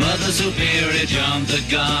 Mother Superior jumped the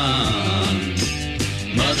gun.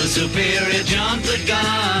 Mother Superior jumped the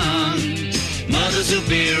gun. Mother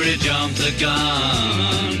Superior jumped the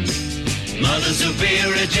gun. Mother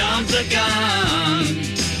Superior jumped the gun.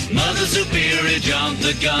 Mother Superior jumped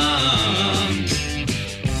the gun.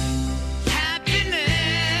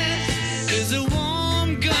 Happiness is a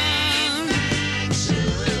warm gun.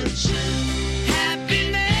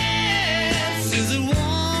 Happiness is a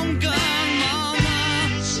warm gun,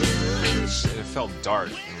 mama. It felt dark.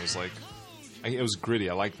 It was like, it was gritty.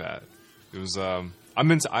 I like that. It was.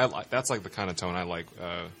 That's like the kind of tone I like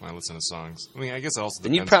when I listen to songs. I mean, I guess it also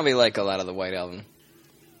And depends. you probably like a lot of the White Album.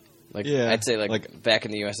 Yeah, I'd say like back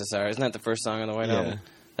in the USSR. Isn't that the first song on the White Album?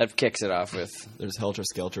 That kicks it off with. There's Helter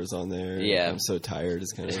Skelter's on there. Yeah. I'm so tired.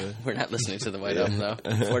 It's kind of. We're not listening to the White Album, though.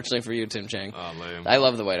 Fortunately for you, Tim Chang. Oh, lame. I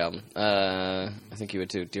love the White Album. I think you would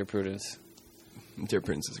too. Dear Prudence. Dear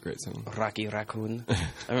Prince is a great song. Rocky Raccoon. I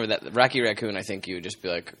remember that. Rocky Raccoon, I think you would just be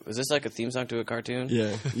like, was this like a theme song to a cartoon?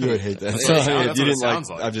 Yeah, you would hate that That's song. what it If you didn't sounds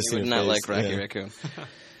like. I've just You seen would your not face. like Rocky Yeah. Raccoon.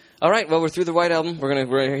 All right, well, we're through the White Album.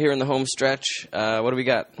 We're here in the home stretch. What do we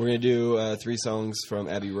got? We're going to do 3 songs from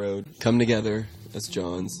Abbey Road. Come Together, that's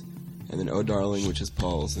John's. And then Oh Darling, which is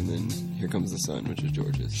Paul's. And then Here Comes the Sun, which is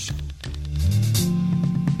George's.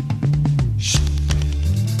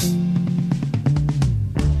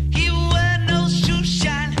 He wear no shoe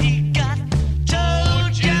shine, he got toe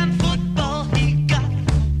jam football, he got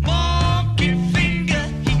monkey finger,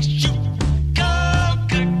 he shoot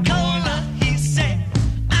Coca-Cola, he said,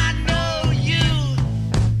 I know you,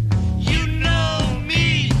 you know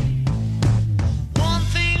me. One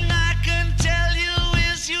thing I can tell you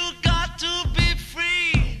is you got to be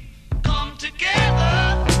free. Come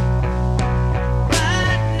together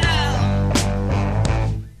right now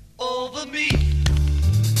over me.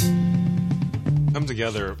 Come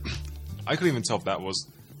Together, I couldn't even tell if that was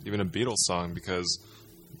even a Beatles song because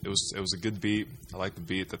It was a good beat. I liked the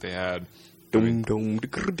beat that they had. Dum, dum,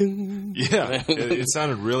 dum. Yeah, it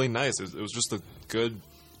sounded really nice. It was just a good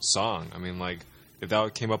song. I mean, like, if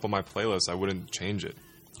that came up on my playlist, I wouldn't change it.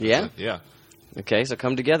 Yeah? Yeah. Okay, so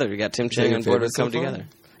Come Together. We got Tim that Chang your on board with favorite Come so far? Together.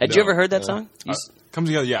 Had you ever heard that song? Come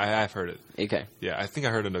Together, yeah, I've heard it. Okay. Yeah, I think I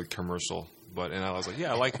heard it in a commercial, and I was like,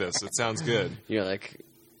 yeah, I like this. It sounds good. You're like,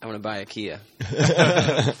 I'm going to buy a Kia.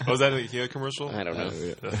 Was that a Kia commercial? I don't know.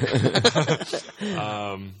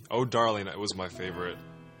 Oh, Darling, it was my favorite.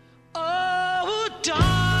 Oh,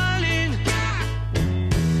 darling,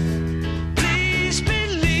 please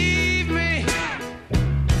believe me.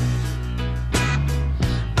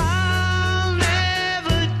 I'll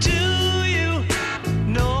never do you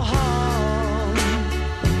no harm.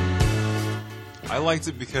 I liked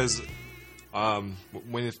it because when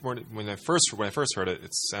I first heard it,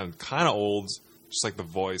 it sounded kind of old, just like the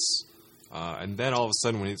voice. And then all of a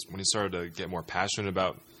sudden, when he started to get more passionate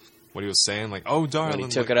about what he was saying, like, oh, darling. When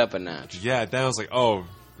he took it up a notch. Yeah, then I was like, oh,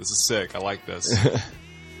 this is sick. I like this.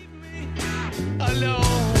 Alone.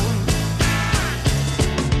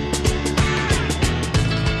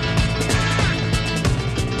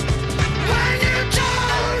 When you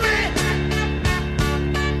told me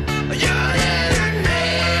you didn't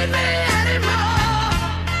need me anymore,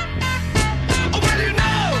 well, you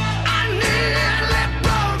know I nearly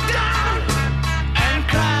broke down and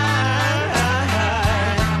cried.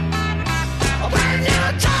 When you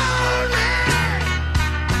told me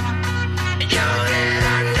you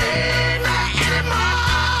didn't need me anymore,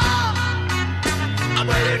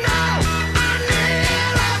 well, you know I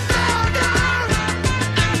nearly broke down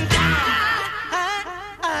and died.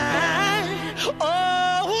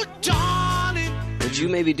 Oh, darling. Would you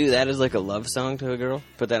maybe do that as like a love song to a girl?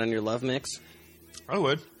 Put that on your love mix? I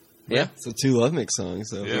would. Yeah. So 2 Love Mix songs.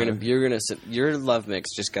 So. Yeah. Your love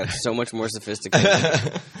mix just got so much more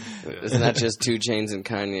sophisticated. It's not just 2 Chainz and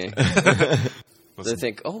Kanye. They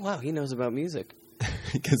think, oh wow, he knows about music.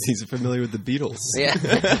 Because he's familiar with the Beatles. Yeah.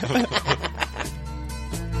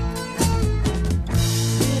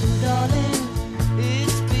 Little darling,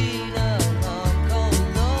 it's been a long, cold,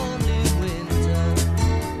 lonely winter.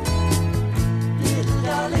 Little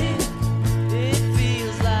darling, it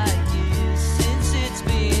feels like years since it's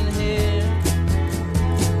been here.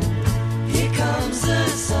 Here comes the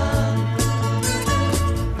sun.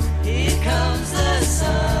 Here comes the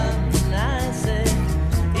sun. I say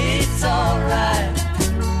it's alright.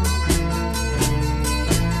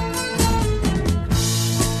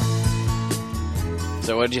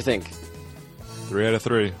 So what did you think? 3 out of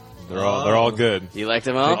 3. They're all good. You liked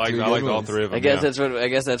them I all? liked all 3 of them. I guess yeah.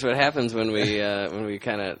 that's what happens when we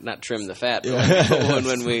kind of not trim the fat, but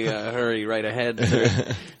when we hurry right ahead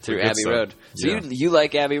through good Abbey stuff. Road. So Yeah. you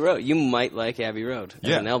like Abbey Road? You might like Abbey Road as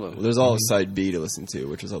Yeah. an album. Well, there's all side B to listen to,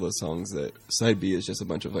 which is all those songs that side B is just a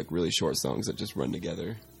bunch of like really short songs that just run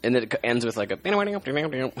together. And then it ends with like a Yeah, So,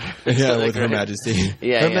 like, with Her Majesty.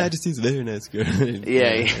 Yeah, Her yeah. Majesty's very nice girl.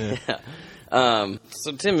 Yeah.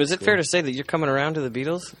 So Tim, is it fair to say that you're coming around to the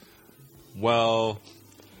Beatles? Well,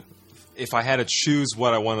 if I had to choose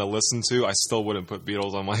what I want to listen to, I still wouldn't put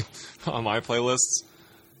Beatles on my playlists.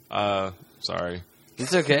 Sorry.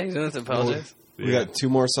 It's okay. You don't have to apologize. We got 2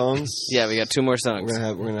 more songs. Yeah, we got 2 more songs. We're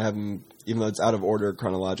gonna have them, even though it's out of order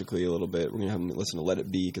chronologically a little bit. We're gonna have them listen to Let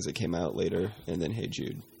It Be because it came out later, and then Hey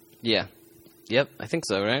Jude. Yeah. Yep, I think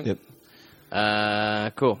so, right?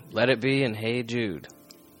 Yep. Cool. Let It Be and Hey Jude.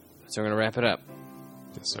 So we're going to wrap it up.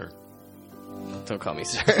 Yes, sir. Don't call me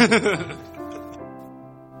sir.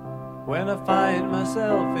 When I find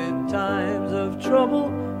myself in times of trouble,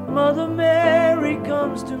 Mother Mary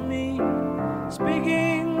comes to me,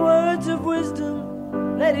 speaking words of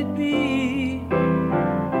wisdom, let it be.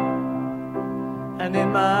 And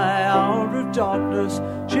in my hour of darkness,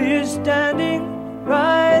 she is standing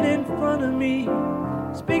right in front of me,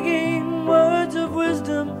 speaking words of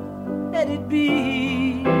wisdom, let it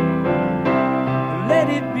be. Let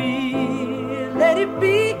it be, let it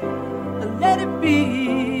be, let it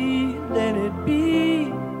be, let it be.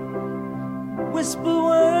 Whisper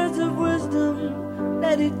words of wisdom,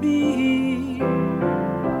 let it be.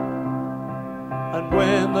 And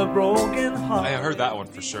when the broken heart... I heard that one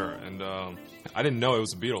for sure, and I didn't know it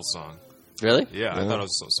was a Beatles song. Really? Yeah, I thought it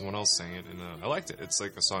was someone else sang it, and I liked it. It's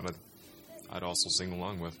like a song I'd also sing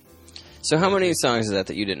along with. So how many songs is that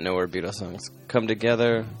you didn't know were Beatles songs? Come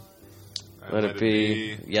Together, Let It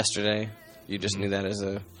Be, Yesterday. You just knew that as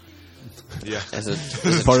a Yeah. as a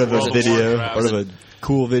Part of a World of video, Warcraft. part of a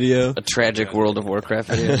cool video. a tragic World of Warcraft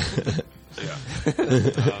video.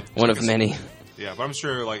 Yeah. One of many. Yeah, but I'm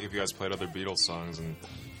sure, like, if you guys played other Beatles songs, and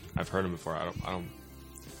I've heard them before, I don't,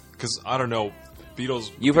 because I don't know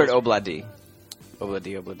Beatles. You've heard Obladi.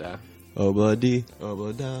 Obladi, Oblada. Obladi,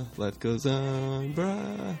 oblada, life goes on,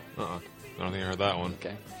 brah. I don't think I heard that one.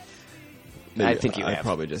 Okay. Maybe I think you I have.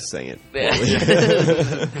 probably just sang it.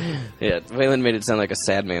 Yeah, Wayland made it sound like a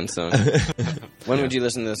sad man song. When would you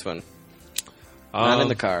listen to this one? Not in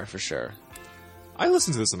the car, for sure. I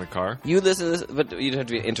listened to this in the car. You listen to this, but you'd have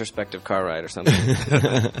to be an introspective car ride or something.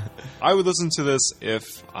 I would listen to this if,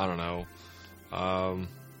 I don't know,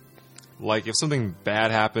 like if something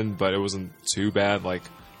bad happened, but it wasn't too bad. Like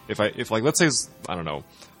if let's say, I don't know,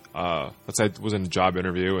 let's say I was in a job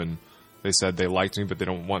interview and they said they liked me, but they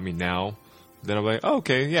don't want me now. Then I'm like, oh,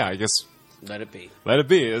 okay, yeah, I guess Let it be. let it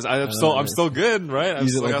be. I'm still good, right? I'm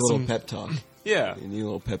Use it still like a got little some, pep talk. yeah. You need a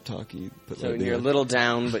little pep talk. You put So let it you're a be. little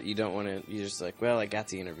down, but you don't want to. You're just like, well, I got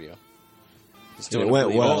the interview. Just It don't went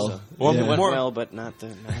believe well. it. Well, Yeah. It went more- well, but not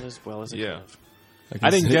as well as it Yeah. could have. I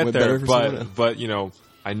didn't It get went there, better for someone else. but you know,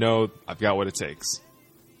 I know I've got what it takes.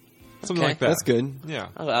 Something Okay. like that. That's good. Yeah.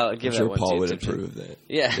 I'll give I'm that sure one Paul to would Tim Chang. approve that.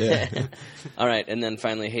 Yeah. Yeah. All right, and then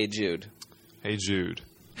finally, Hey Jude. Hey Jude.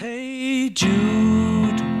 Hey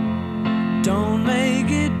Jude, don't make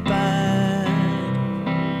it bad.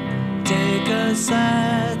 Take a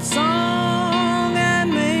sad song and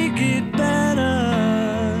make it better.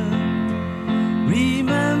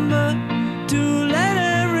 Remember to let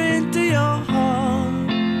her into your heart.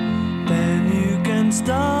 Then you can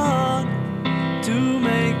start to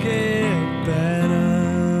make it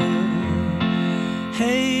better.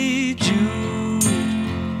 Hey Jude,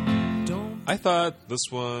 don't. I thought this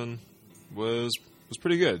one was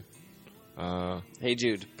pretty good. Hey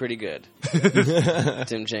Jude, pretty good.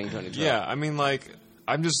 Tim Chang, 2012. Yeah, I mean, like,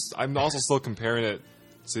 I'm also still comparing it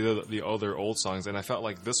to the other old songs, and I felt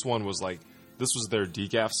like this one was like, this was their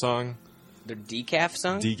decaf song. Their decaf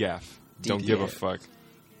song? Decaf. Don't give a fuck.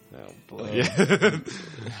 Oh, boy. Yeah.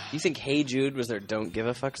 You think Hey Jude was their Don't Give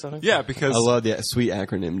a Fuck song? Yeah, because I love that sweet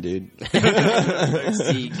acronym, dude.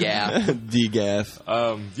 Decaf.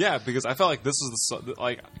 DGAF. yeah, because I felt like this was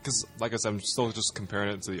the because like I said, I'm still just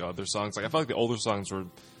comparing it to the other songs. Like I felt like the older songs were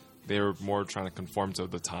more trying to conform to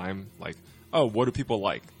the time. Like, oh, what do people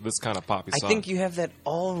like? This kind of poppy I song. think you have that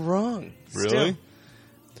all wrong. Really? Still.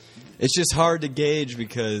 It's just hard to gauge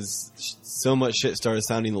because so much shit started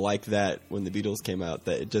sounding like that when the Beatles came out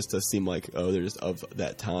that it just does seem like, oh, they're just of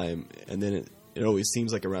that time. And then it always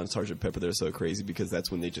seems like around Sgt. Pepper they're so crazy because that's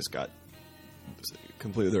when they just got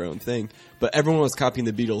completely their own thing. But everyone was copying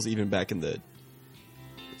the Beatles even back in the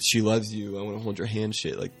She Loves You, I Want to Hold Your Hand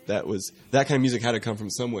shit. Like that kind of music had to come from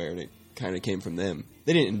somewhere, and it kind of came from them.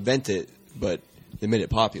 They didn't invent it, but they made it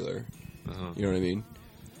popular. You know what I mean?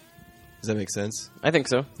 Does that make sense? I think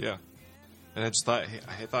so. Yeah. And I just thought,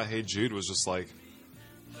 I thought Hey Jude was just like,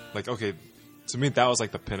 okay, to me that was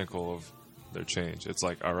like the pinnacle of their change. It's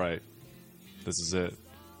like, all right, this is it.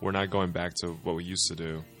 We're not going back to what we used to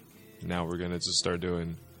do. Now we're gonna just start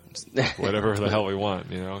doing whatever the hell we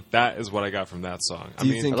want. You know, that is what I got from that song. Do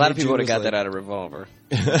you think A lot of Hey people Jude would have was got that like- out of Revolver.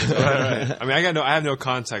 Right. I mean, I have no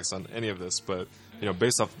context on any of this, but you know,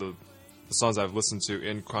 based off the songs I've listened to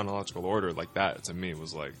in chronological order, like that to me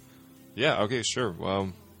was like, yeah, okay, sure.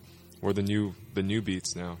 We're the new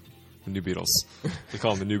Beats now, the new Beatles. They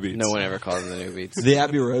call them the new Beats. No one ever calls them the New Beats. The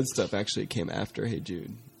Abbey Road stuff actually came after Hey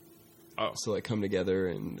Jude. Oh, So like Come Together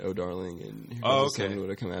and Oh Darling and Here Oh, Goes the okay. Sun would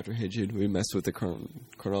have come after Hey Jude. We messed with the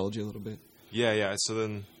chronology a little bit. yeah.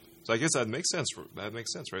 So I guess that makes sense. That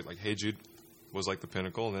makes sense, right? Like Hey Jude was like the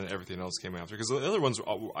pinnacle, and then everything else came after. Because the other ones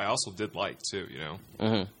I also did like too, you know.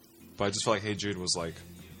 Mm-hmm. But I just felt like Hey Jude was like,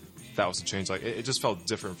 that was a change. Like it just felt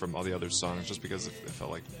different from all the other songs, just because it felt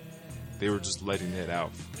like they were just letting it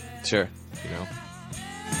out, Sure. you know.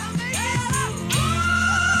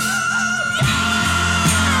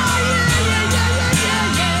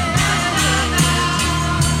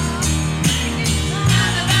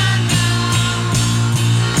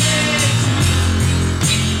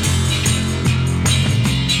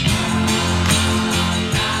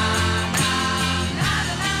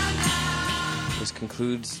 This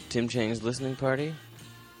concludes Tim Chang's listening party.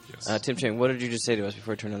 Yes. Tim Chang, what did you just say to us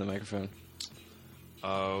before I turned on the microphone?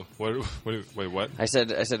 Wait, what? I said,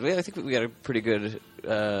 well, I think we got a pretty good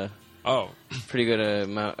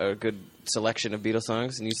amount, a good selection of Beatles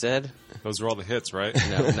songs, and you said, Those were all the hits, right?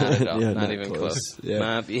 no, not at all, Yeah, not not even close. close.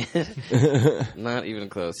 Yeah. Not even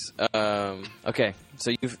close. Okay,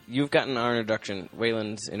 so you've gotten our introduction,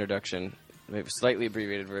 Wayland's introduction, maybe a slightly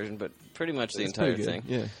abbreviated version, but pretty much the It's entire pretty good,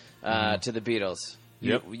 thing. yeah. To the Beatles.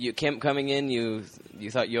 Yep. You came coming in. You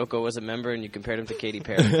thought Yoko was a member, and you compared him to Katy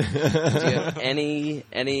Perry. Do you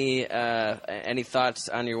have any thoughts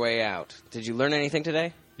on your way out? Did you learn anything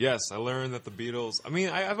today? Yes, I learned that the Beatles. I mean,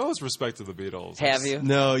 I've always respected the Beatles. Have you?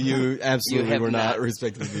 No, you absolutely have were not not.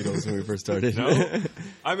 respecting the Beatles when we first started. No,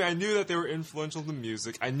 I mean, I knew that they were influential in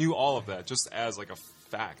music. I knew all of that just as like a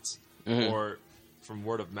fact, or from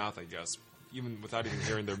word of mouth, I guess. Even without even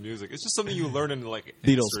hearing their music, it's just something you learn in like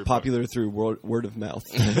Beatles history popular through word of mouth.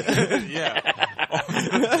 Yeah,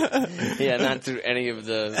 Yeah, not through any of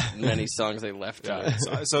the many songs they left. yeah.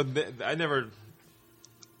 I never.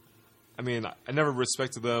 I mean, I never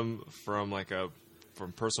respected them from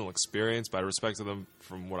from personal experience, but I respected them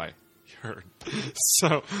from what I heard.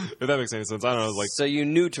 So, if that makes any sense, I don't know. Like, So you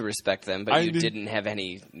knew to respect them, but I you did- didn't have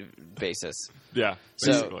any basis. yeah,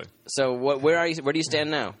 So, basically. so where are you? Where do you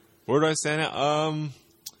stand now? Where do I stand at?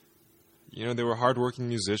 You know, they were hardworking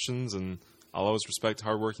musicians, and I'll always respect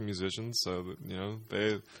hardworking musicians. So, you know,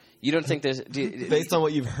 they. You don't think there's Based on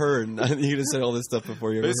what you've heard, you could have said all this stuff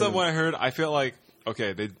before you. Based on what I heard, I feel like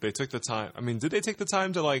okay, they took the time. I mean, did they take the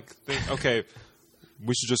time to like think? Okay,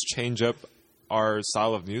 we should just change up our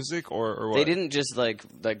style of music, or what? They didn't just like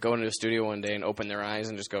go into a studio one day and open their eyes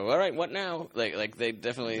and just go, all right, what now? Like they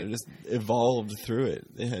definitely They just evolved through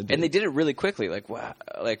it. They had to, and they did it really quickly. Like wow,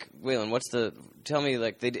 like Wayland, tell me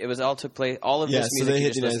like it was all took place. All of yeah. this So music they you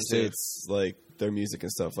hit just the United listened to. States like their music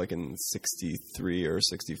and stuff like in '63 or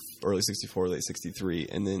early '64, late '63,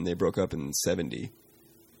 and then they broke up in '70,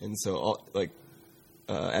 and so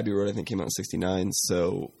Abbey Road I think came out in '69.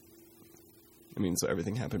 So I mean, so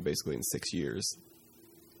everything happened basically in 6 years.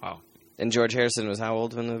 Wow. And George Harrison was how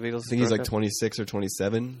old when the Beatles? I think he's broke like up? 26 or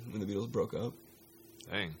 27 when the Beatles broke up.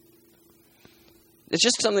 Dang. It's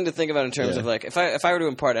just something to think about in terms Yeah. of like if I were to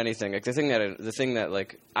impart anything, like the thing that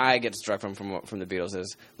like I get struck from the Beatles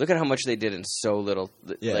is look at how much they did in so little.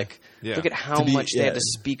 Yeah. Like Yeah. look at how To be- much they had yeah. to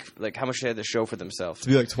speak, like how much they had to show for themselves. To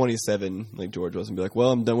be like 27, like George was, and be like,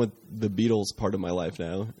 well, I'm done with the Beatles part of my life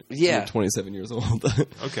now. Yeah. I'm 27 years old.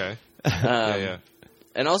 Okay. Yeah.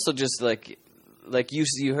 And also just like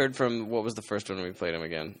you heard from what was the first one we played him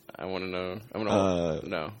again? I want to know.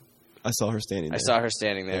 No, I saw her standing there. I saw her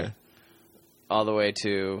standing there, Yeah. all the way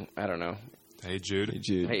to I don't know. Hey Jude. Hey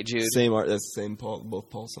Jude. Hey Jude. Same art. That's the same both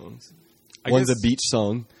Paul songs. I One's guess- a beach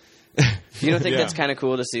song. You don't think Yeah. that's kind of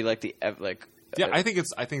cool to see like Yeah, I think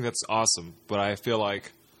that's awesome, but I feel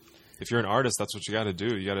like if you're an artist, that's what you got to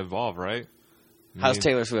do. You got to evolve, right? I how's mean,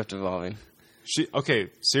 Taylor Swift evolving?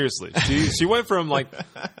 Seriously. She went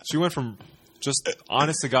from just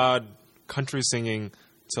honest to God country singing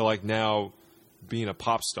to like now being a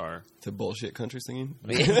pop star. To bullshit country singing.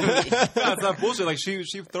 No, it's not bullshit. Like she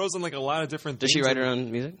throws in like a lot of different Does things. she write her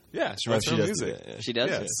own music? Yeah, she writes her own does do music. that, yeah. She does.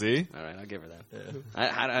 Yeah, see? All right, I'll give her that.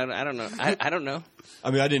 I don't know. I don't know.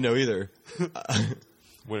 I mean, I didn't know either.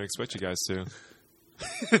 Wouldn't expect you guys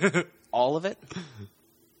to. All of it.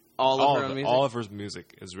 All of her own music. All of her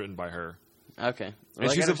music is written by her. Okay. Well, And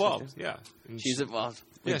I she's gotta evolved. respect Yeah. And her. She's evolved.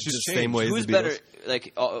 yeah, she's Just changed. same way as Who's the better? Beatles.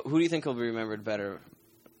 Like, who do you think will be remembered better?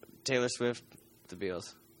 Taylor Swift, the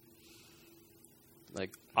Beatles.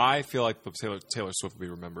 Like, I feel like the Taylor Swift will be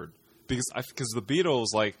remembered because the Beatles,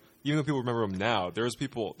 like, even though people remember them now, there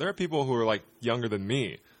are people who are like younger than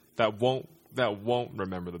me that won't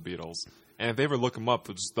remember the Beatles, and if they ever look them up,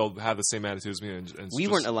 they'll have the same attitude as me. And we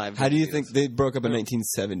weren't alive. How with do you the think Beatles. they broke up in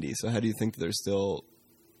 1970? So how do you think they're still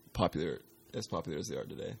popular as they are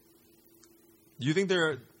today? Do you think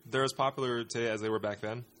they're as popular today as they were back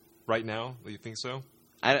then? Right now, do you think so?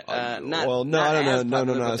 Not, well, no, not I don't know. as No,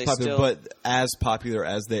 popular, not but as they popular, still- but as popular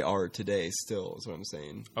as they are today. Still, is what I'm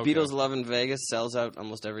saying. Okay. Beatles Love in Vegas sells out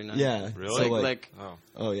almost every night. Yeah, Really? So Oh,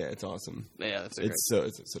 oh yeah, it's awesome. Yeah, that's a great.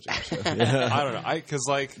 It's such a good show. Yeah. I don't know. Because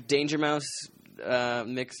like Danger Mouse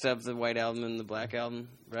mixed up the White Album and the Black Album,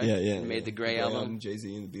 right? yeah, yeah. And made yeah. the Gray Album.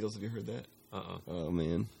 Jay-Z and the Beatles. Have you heard that? Uh-uh. Oh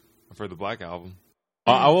man. I've heard the Black Album.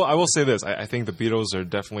 I will say this. I think the Beatles are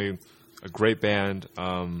definitely a great band.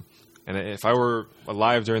 And if I were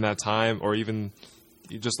alive during that time, or even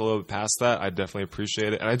just a little bit past that, I'd definitely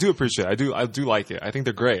appreciate it. And I do appreciate it. I do like it. I think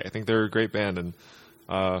they're great. I think they're a great band, and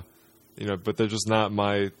but they're just not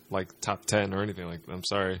my like top 10 or anything like that. I'm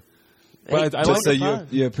sorry. But I Just like so the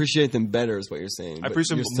you appreciate them better is what you're saying. but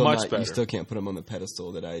appreciate you're them still much not, better. You still can't put them on the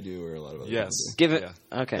pedestal that I do or a lot of other Yes. people Give it.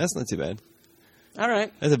 Yeah. Okay. do. That's not too bad. All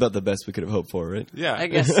right. That's about the best we could have hoped for, right? Yeah, I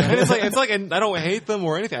guess so. And it's like I don't hate them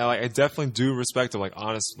or anything. I definitely do respect them. Like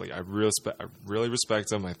honestly, I really respect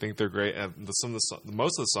them. I think they're great. And most of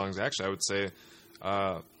the songs, actually, I would say,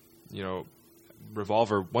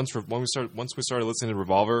 Revolver. Once we started listening to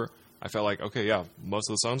Revolver, I felt like okay, yeah, most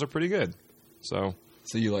of the songs are pretty good. So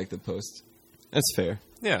you like the Post? That's fair.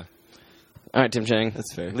 yeah, All right, Tim Chang.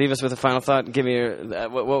 That's fair. Leave us with a final thought. Give me your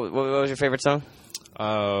what was your favorite song?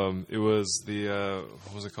 It was the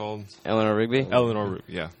what was it called? Eleanor Rigby? Eleanor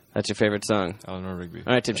Rigby. Yeah, That's your favorite song. Eleanor Rigby.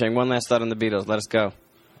 All right, Tim Chang, one last thought on the Beatles. Let us go.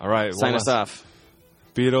 All right, Sign us off.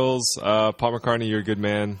 Beatles, Paul McCartney, you're a good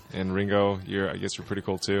man, and Ringo, I guess you're pretty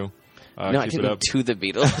cool too. No, I keep didn't it mean up. to the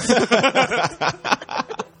Beatles.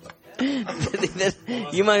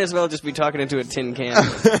 You might as well just be talking into a tin can.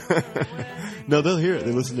 No, they'll hear it.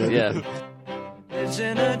 They listen to it. Yeah. It's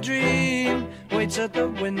in a dream, waits at the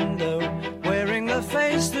window, wearing the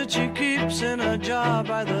face that she keeps in a jar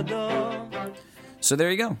by the door. So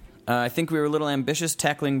there you go. I think we were a little ambitious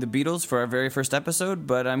tackling the Beatles for our very first episode,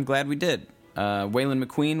 but I'm glad we did. Wayland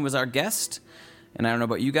McQueen was our guest, and I don't know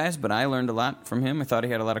about you guys, but I learned a lot from him. I thought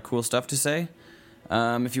he had a lot of cool stuff to say.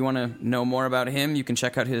 If you want to know more about him, you can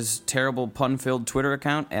check out his terrible pun-filled Twitter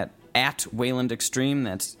account at Wayland Extreme.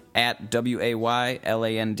 That's at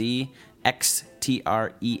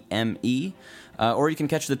WAYLANDXTREME. Or you can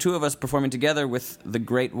catch the two of us performing together with The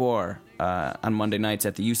Great War on Monday nights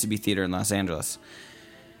at the UCB Theater in Los Angeles.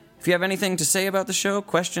 If you have anything to say about the show,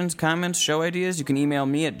 questions, comments, show ideas, you can email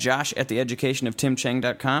me at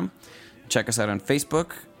josh@theeducationoftimchang.com. Check us out on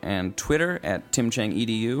Facebook and Twitter at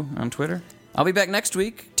TimChangEDU on Twitter. I'll be back next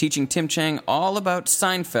week teaching Tim Chang all about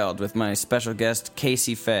Seinfeld with my special guest,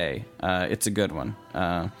 Casey Faye. It's a good one.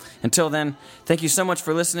 Until then, thank you so much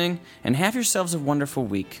for listening, and have yourselves a wonderful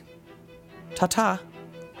week. Ta-ta.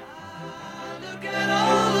 Look at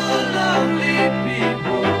all the lonely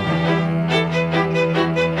people.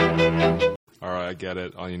 All right, I get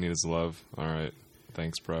it. All you need is love. All right.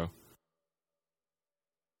 Thanks, bro.